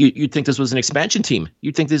 you'd think this was an expansion team.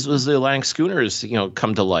 You'd think this was the Atlantic Schooners, you know,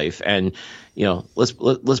 come to life. And, you know, let's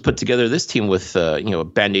put together this team with, you know,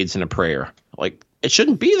 Band-Aids and a prayer. Like, it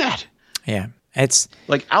shouldn't be that. Yeah. It's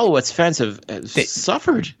like Alouettes fans have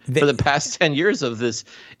suffered for the past 10 years of this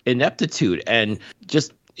ineptitude, and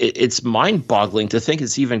just it's mind-boggling to think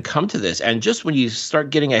it's even come to this. And just when you start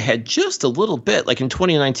getting ahead just a little bit, like in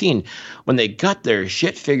 2019, when they got their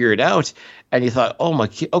shit figured out, and you thought, oh my,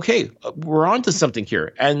 okay, we're on to something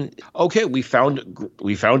here. And okay, we found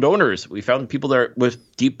owners, we found people that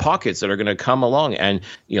with deep pockets that are going to come along, and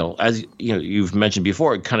you know, as you know, you've mentioned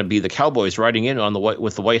before, kind of be the Cowboys riding in on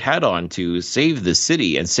with the white hat on to save this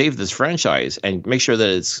city and save this franchise and make sure that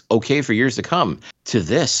it's okay for years to come. To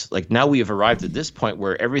this, like now we have arrived at this point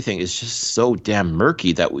where everything is just so damn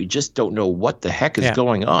murky that we just don't know what the heck is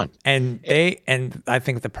going on. And I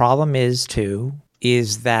think the problem is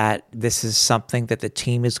that this is something that the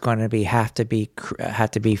team is going to have to be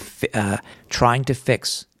trying to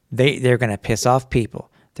fix. They're going to piss off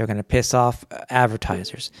people. They're going to piss off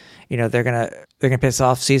advertisers. You know, they're going to piss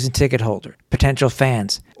off season ticket holder, potential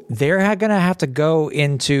fans. They're going to have to go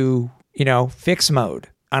into, you know, fix mode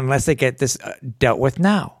unless they get this dealt with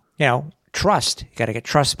now. You know, trust. You got to get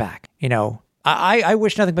trust back. You know, I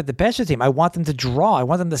wish nothing but the best for the team. I want them to draw. I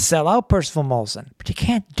want them to sell out Percival Molson. But you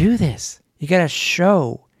can't do this. You got to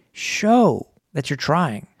show that you're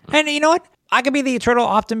trying. And you know what? I could be the eternal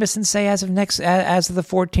optimist and say as of the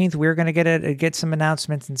 14th, we're going to get some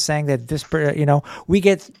announcements and saying that this, we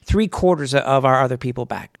get 3/4 of our other people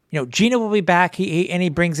back. Gina will be back. He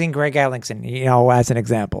brings in Greg Ellingson, as an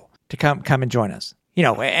example, to come and join us.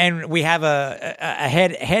 And we have a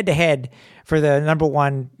head-to-head for the number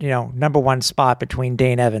one spot between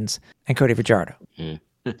Dane Evans and Cody Fajardo. And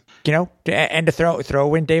to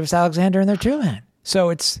throw in Davis Alexander in there too, man.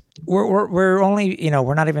 So we're only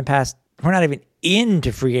we're not even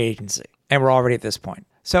into free agency, and we're already at this point.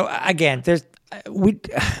 So again, we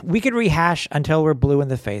could rehash until we're blue in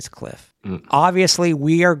the face, Cliff. Obviously,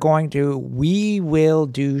 we will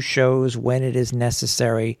do shows when it is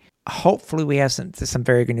necessary. Hopefully, we have some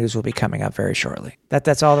very good news will be coming up very shortly.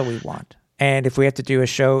 That's all that we want. And if we have to do a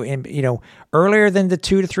show in earlier than the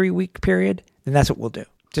 2 to 3 week period, then that's what we'll do,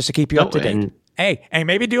 just to keep you up to date. And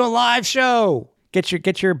maybe do a live show.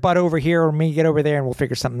 Get your butt over here, or me get over there, and we'll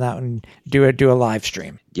figure something out and do a live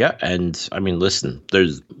stream. Yeah, and I mean, listen, like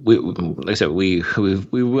I said, we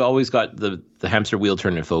always got the hamster wheel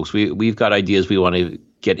turning, folks. We've got ideas we want to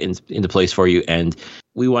get into place for you, and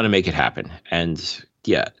we want to make it happen. And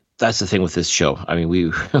yeah, that's the thing with this show. I mean,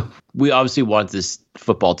 we obviously want this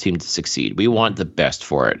football team to succeed. We want the best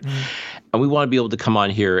for it. And we want to be able to come on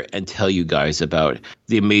here and tell you guys about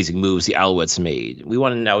the amazing moves the Alouettes made. We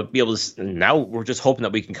want to now be able to, now we're just hoping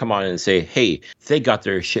that we can come on and say, hey, they got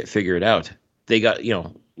their shit figured out. They got,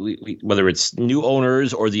 whether it's new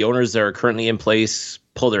owners or the owners that are currently in place,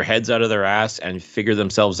 pull their heads out of their ass and figure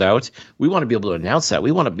themselves out. We want to be able to announce that.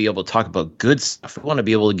 We want to be able to talk about good stuff. We want to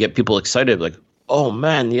be able to get people excited, like, oh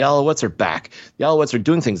man, the Alouettes are back. The Alouettes are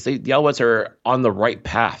doing things. The Alouettes are on the right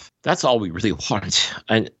path. That's all we really want.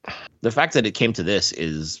 And the fact that it came to this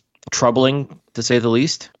is troubling, to say the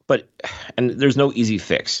least. And there's no easy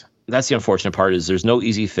fix. That's the unfortunate part, is there's no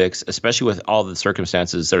easy fix, especially with all the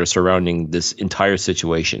circumstances that are surrounding this entire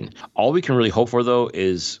situation. All we can really hope for, though,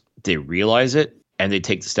 is they realize it and they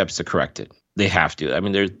take the steps to correct it. They have to. I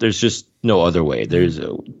mean, there's just no other way.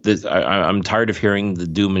 I'm tired of hearing the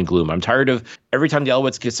doom and gloom. I'm tired of every time the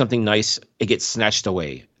Alouettes get something nice, it gets snatched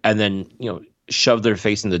away and then, shove their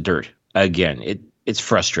face in the dirt again. It's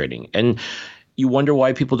frustrating. And you wonder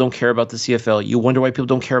why people don't care about the CFL. You wonder why people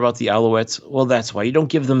don't care about the Alouettes. Well, that's why. You don't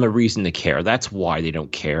give them a reason to care. That's why they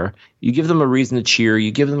don't care. You give them a reason to cheer.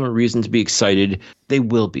 You give them a reason to be excited. They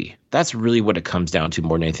will be. That's really what it comes down to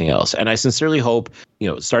more than anything else. And I sincerely hope,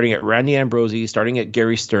 starting at Randy Ambrosie, starting at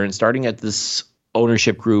Gary Stern, starting at this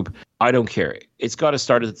ownership group, I don't care. It's got to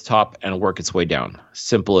start at the top and work its way down.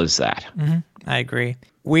 Simple as that. Mm-hmm. I agree.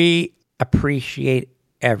 We appreciate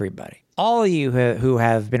everybody. All of you who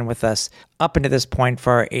have been with us up until this point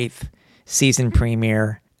for our 8th season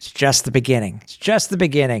premiere. It's just the beginning. It's just the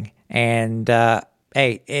beginning. And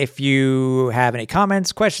hey, if you have any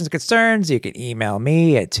comments, questions, concerns, you can email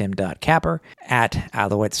me at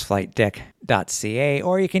tim.capper@alouettesflightdeck.ca,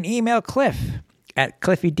 or you can email Cliff at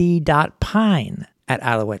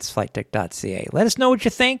cliffyd.pine@alouettesflightdeck.ca. Let us know what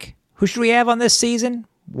you think. Who should we have on this season?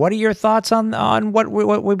 What are your thoughts on what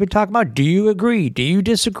we've been talking about? Do you agree? Do you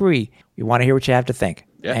disagree? We want to hear what you have to think.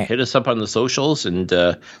 Yeah, hit us up on the socials and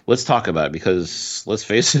let's talk about it, because let's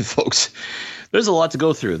face it, folks, there's a lot to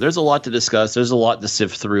go through. There's a lot to discuss. There's a lot to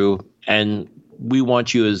sift through, and we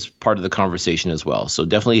want you as part of the conversation as well. So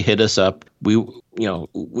definitely hit us up. We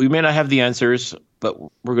may not have the answers, but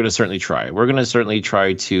we're going to certainly try. We're going to certainly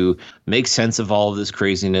try to make sense of all of this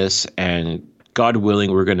craziness, and God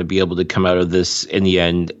willing, we're going to be able to come out of this in the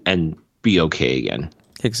end and be okay again.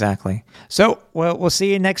 Exactly. So, we'll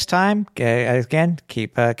see you next time. Again,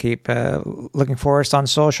 keep looking for us on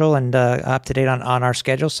social and up to date on our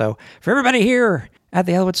schedule. So, for everybody here at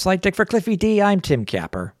the Alouettes Flight Deck, for Cliffy D, I'm Tim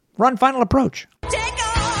Capper. Run Final Approach.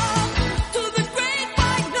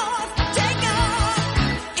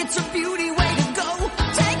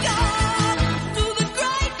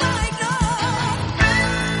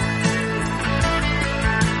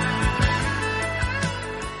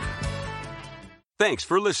 Thanks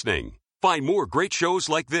for listening. Find more great shows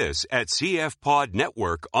like this at CF Pod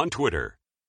Network on Twitter.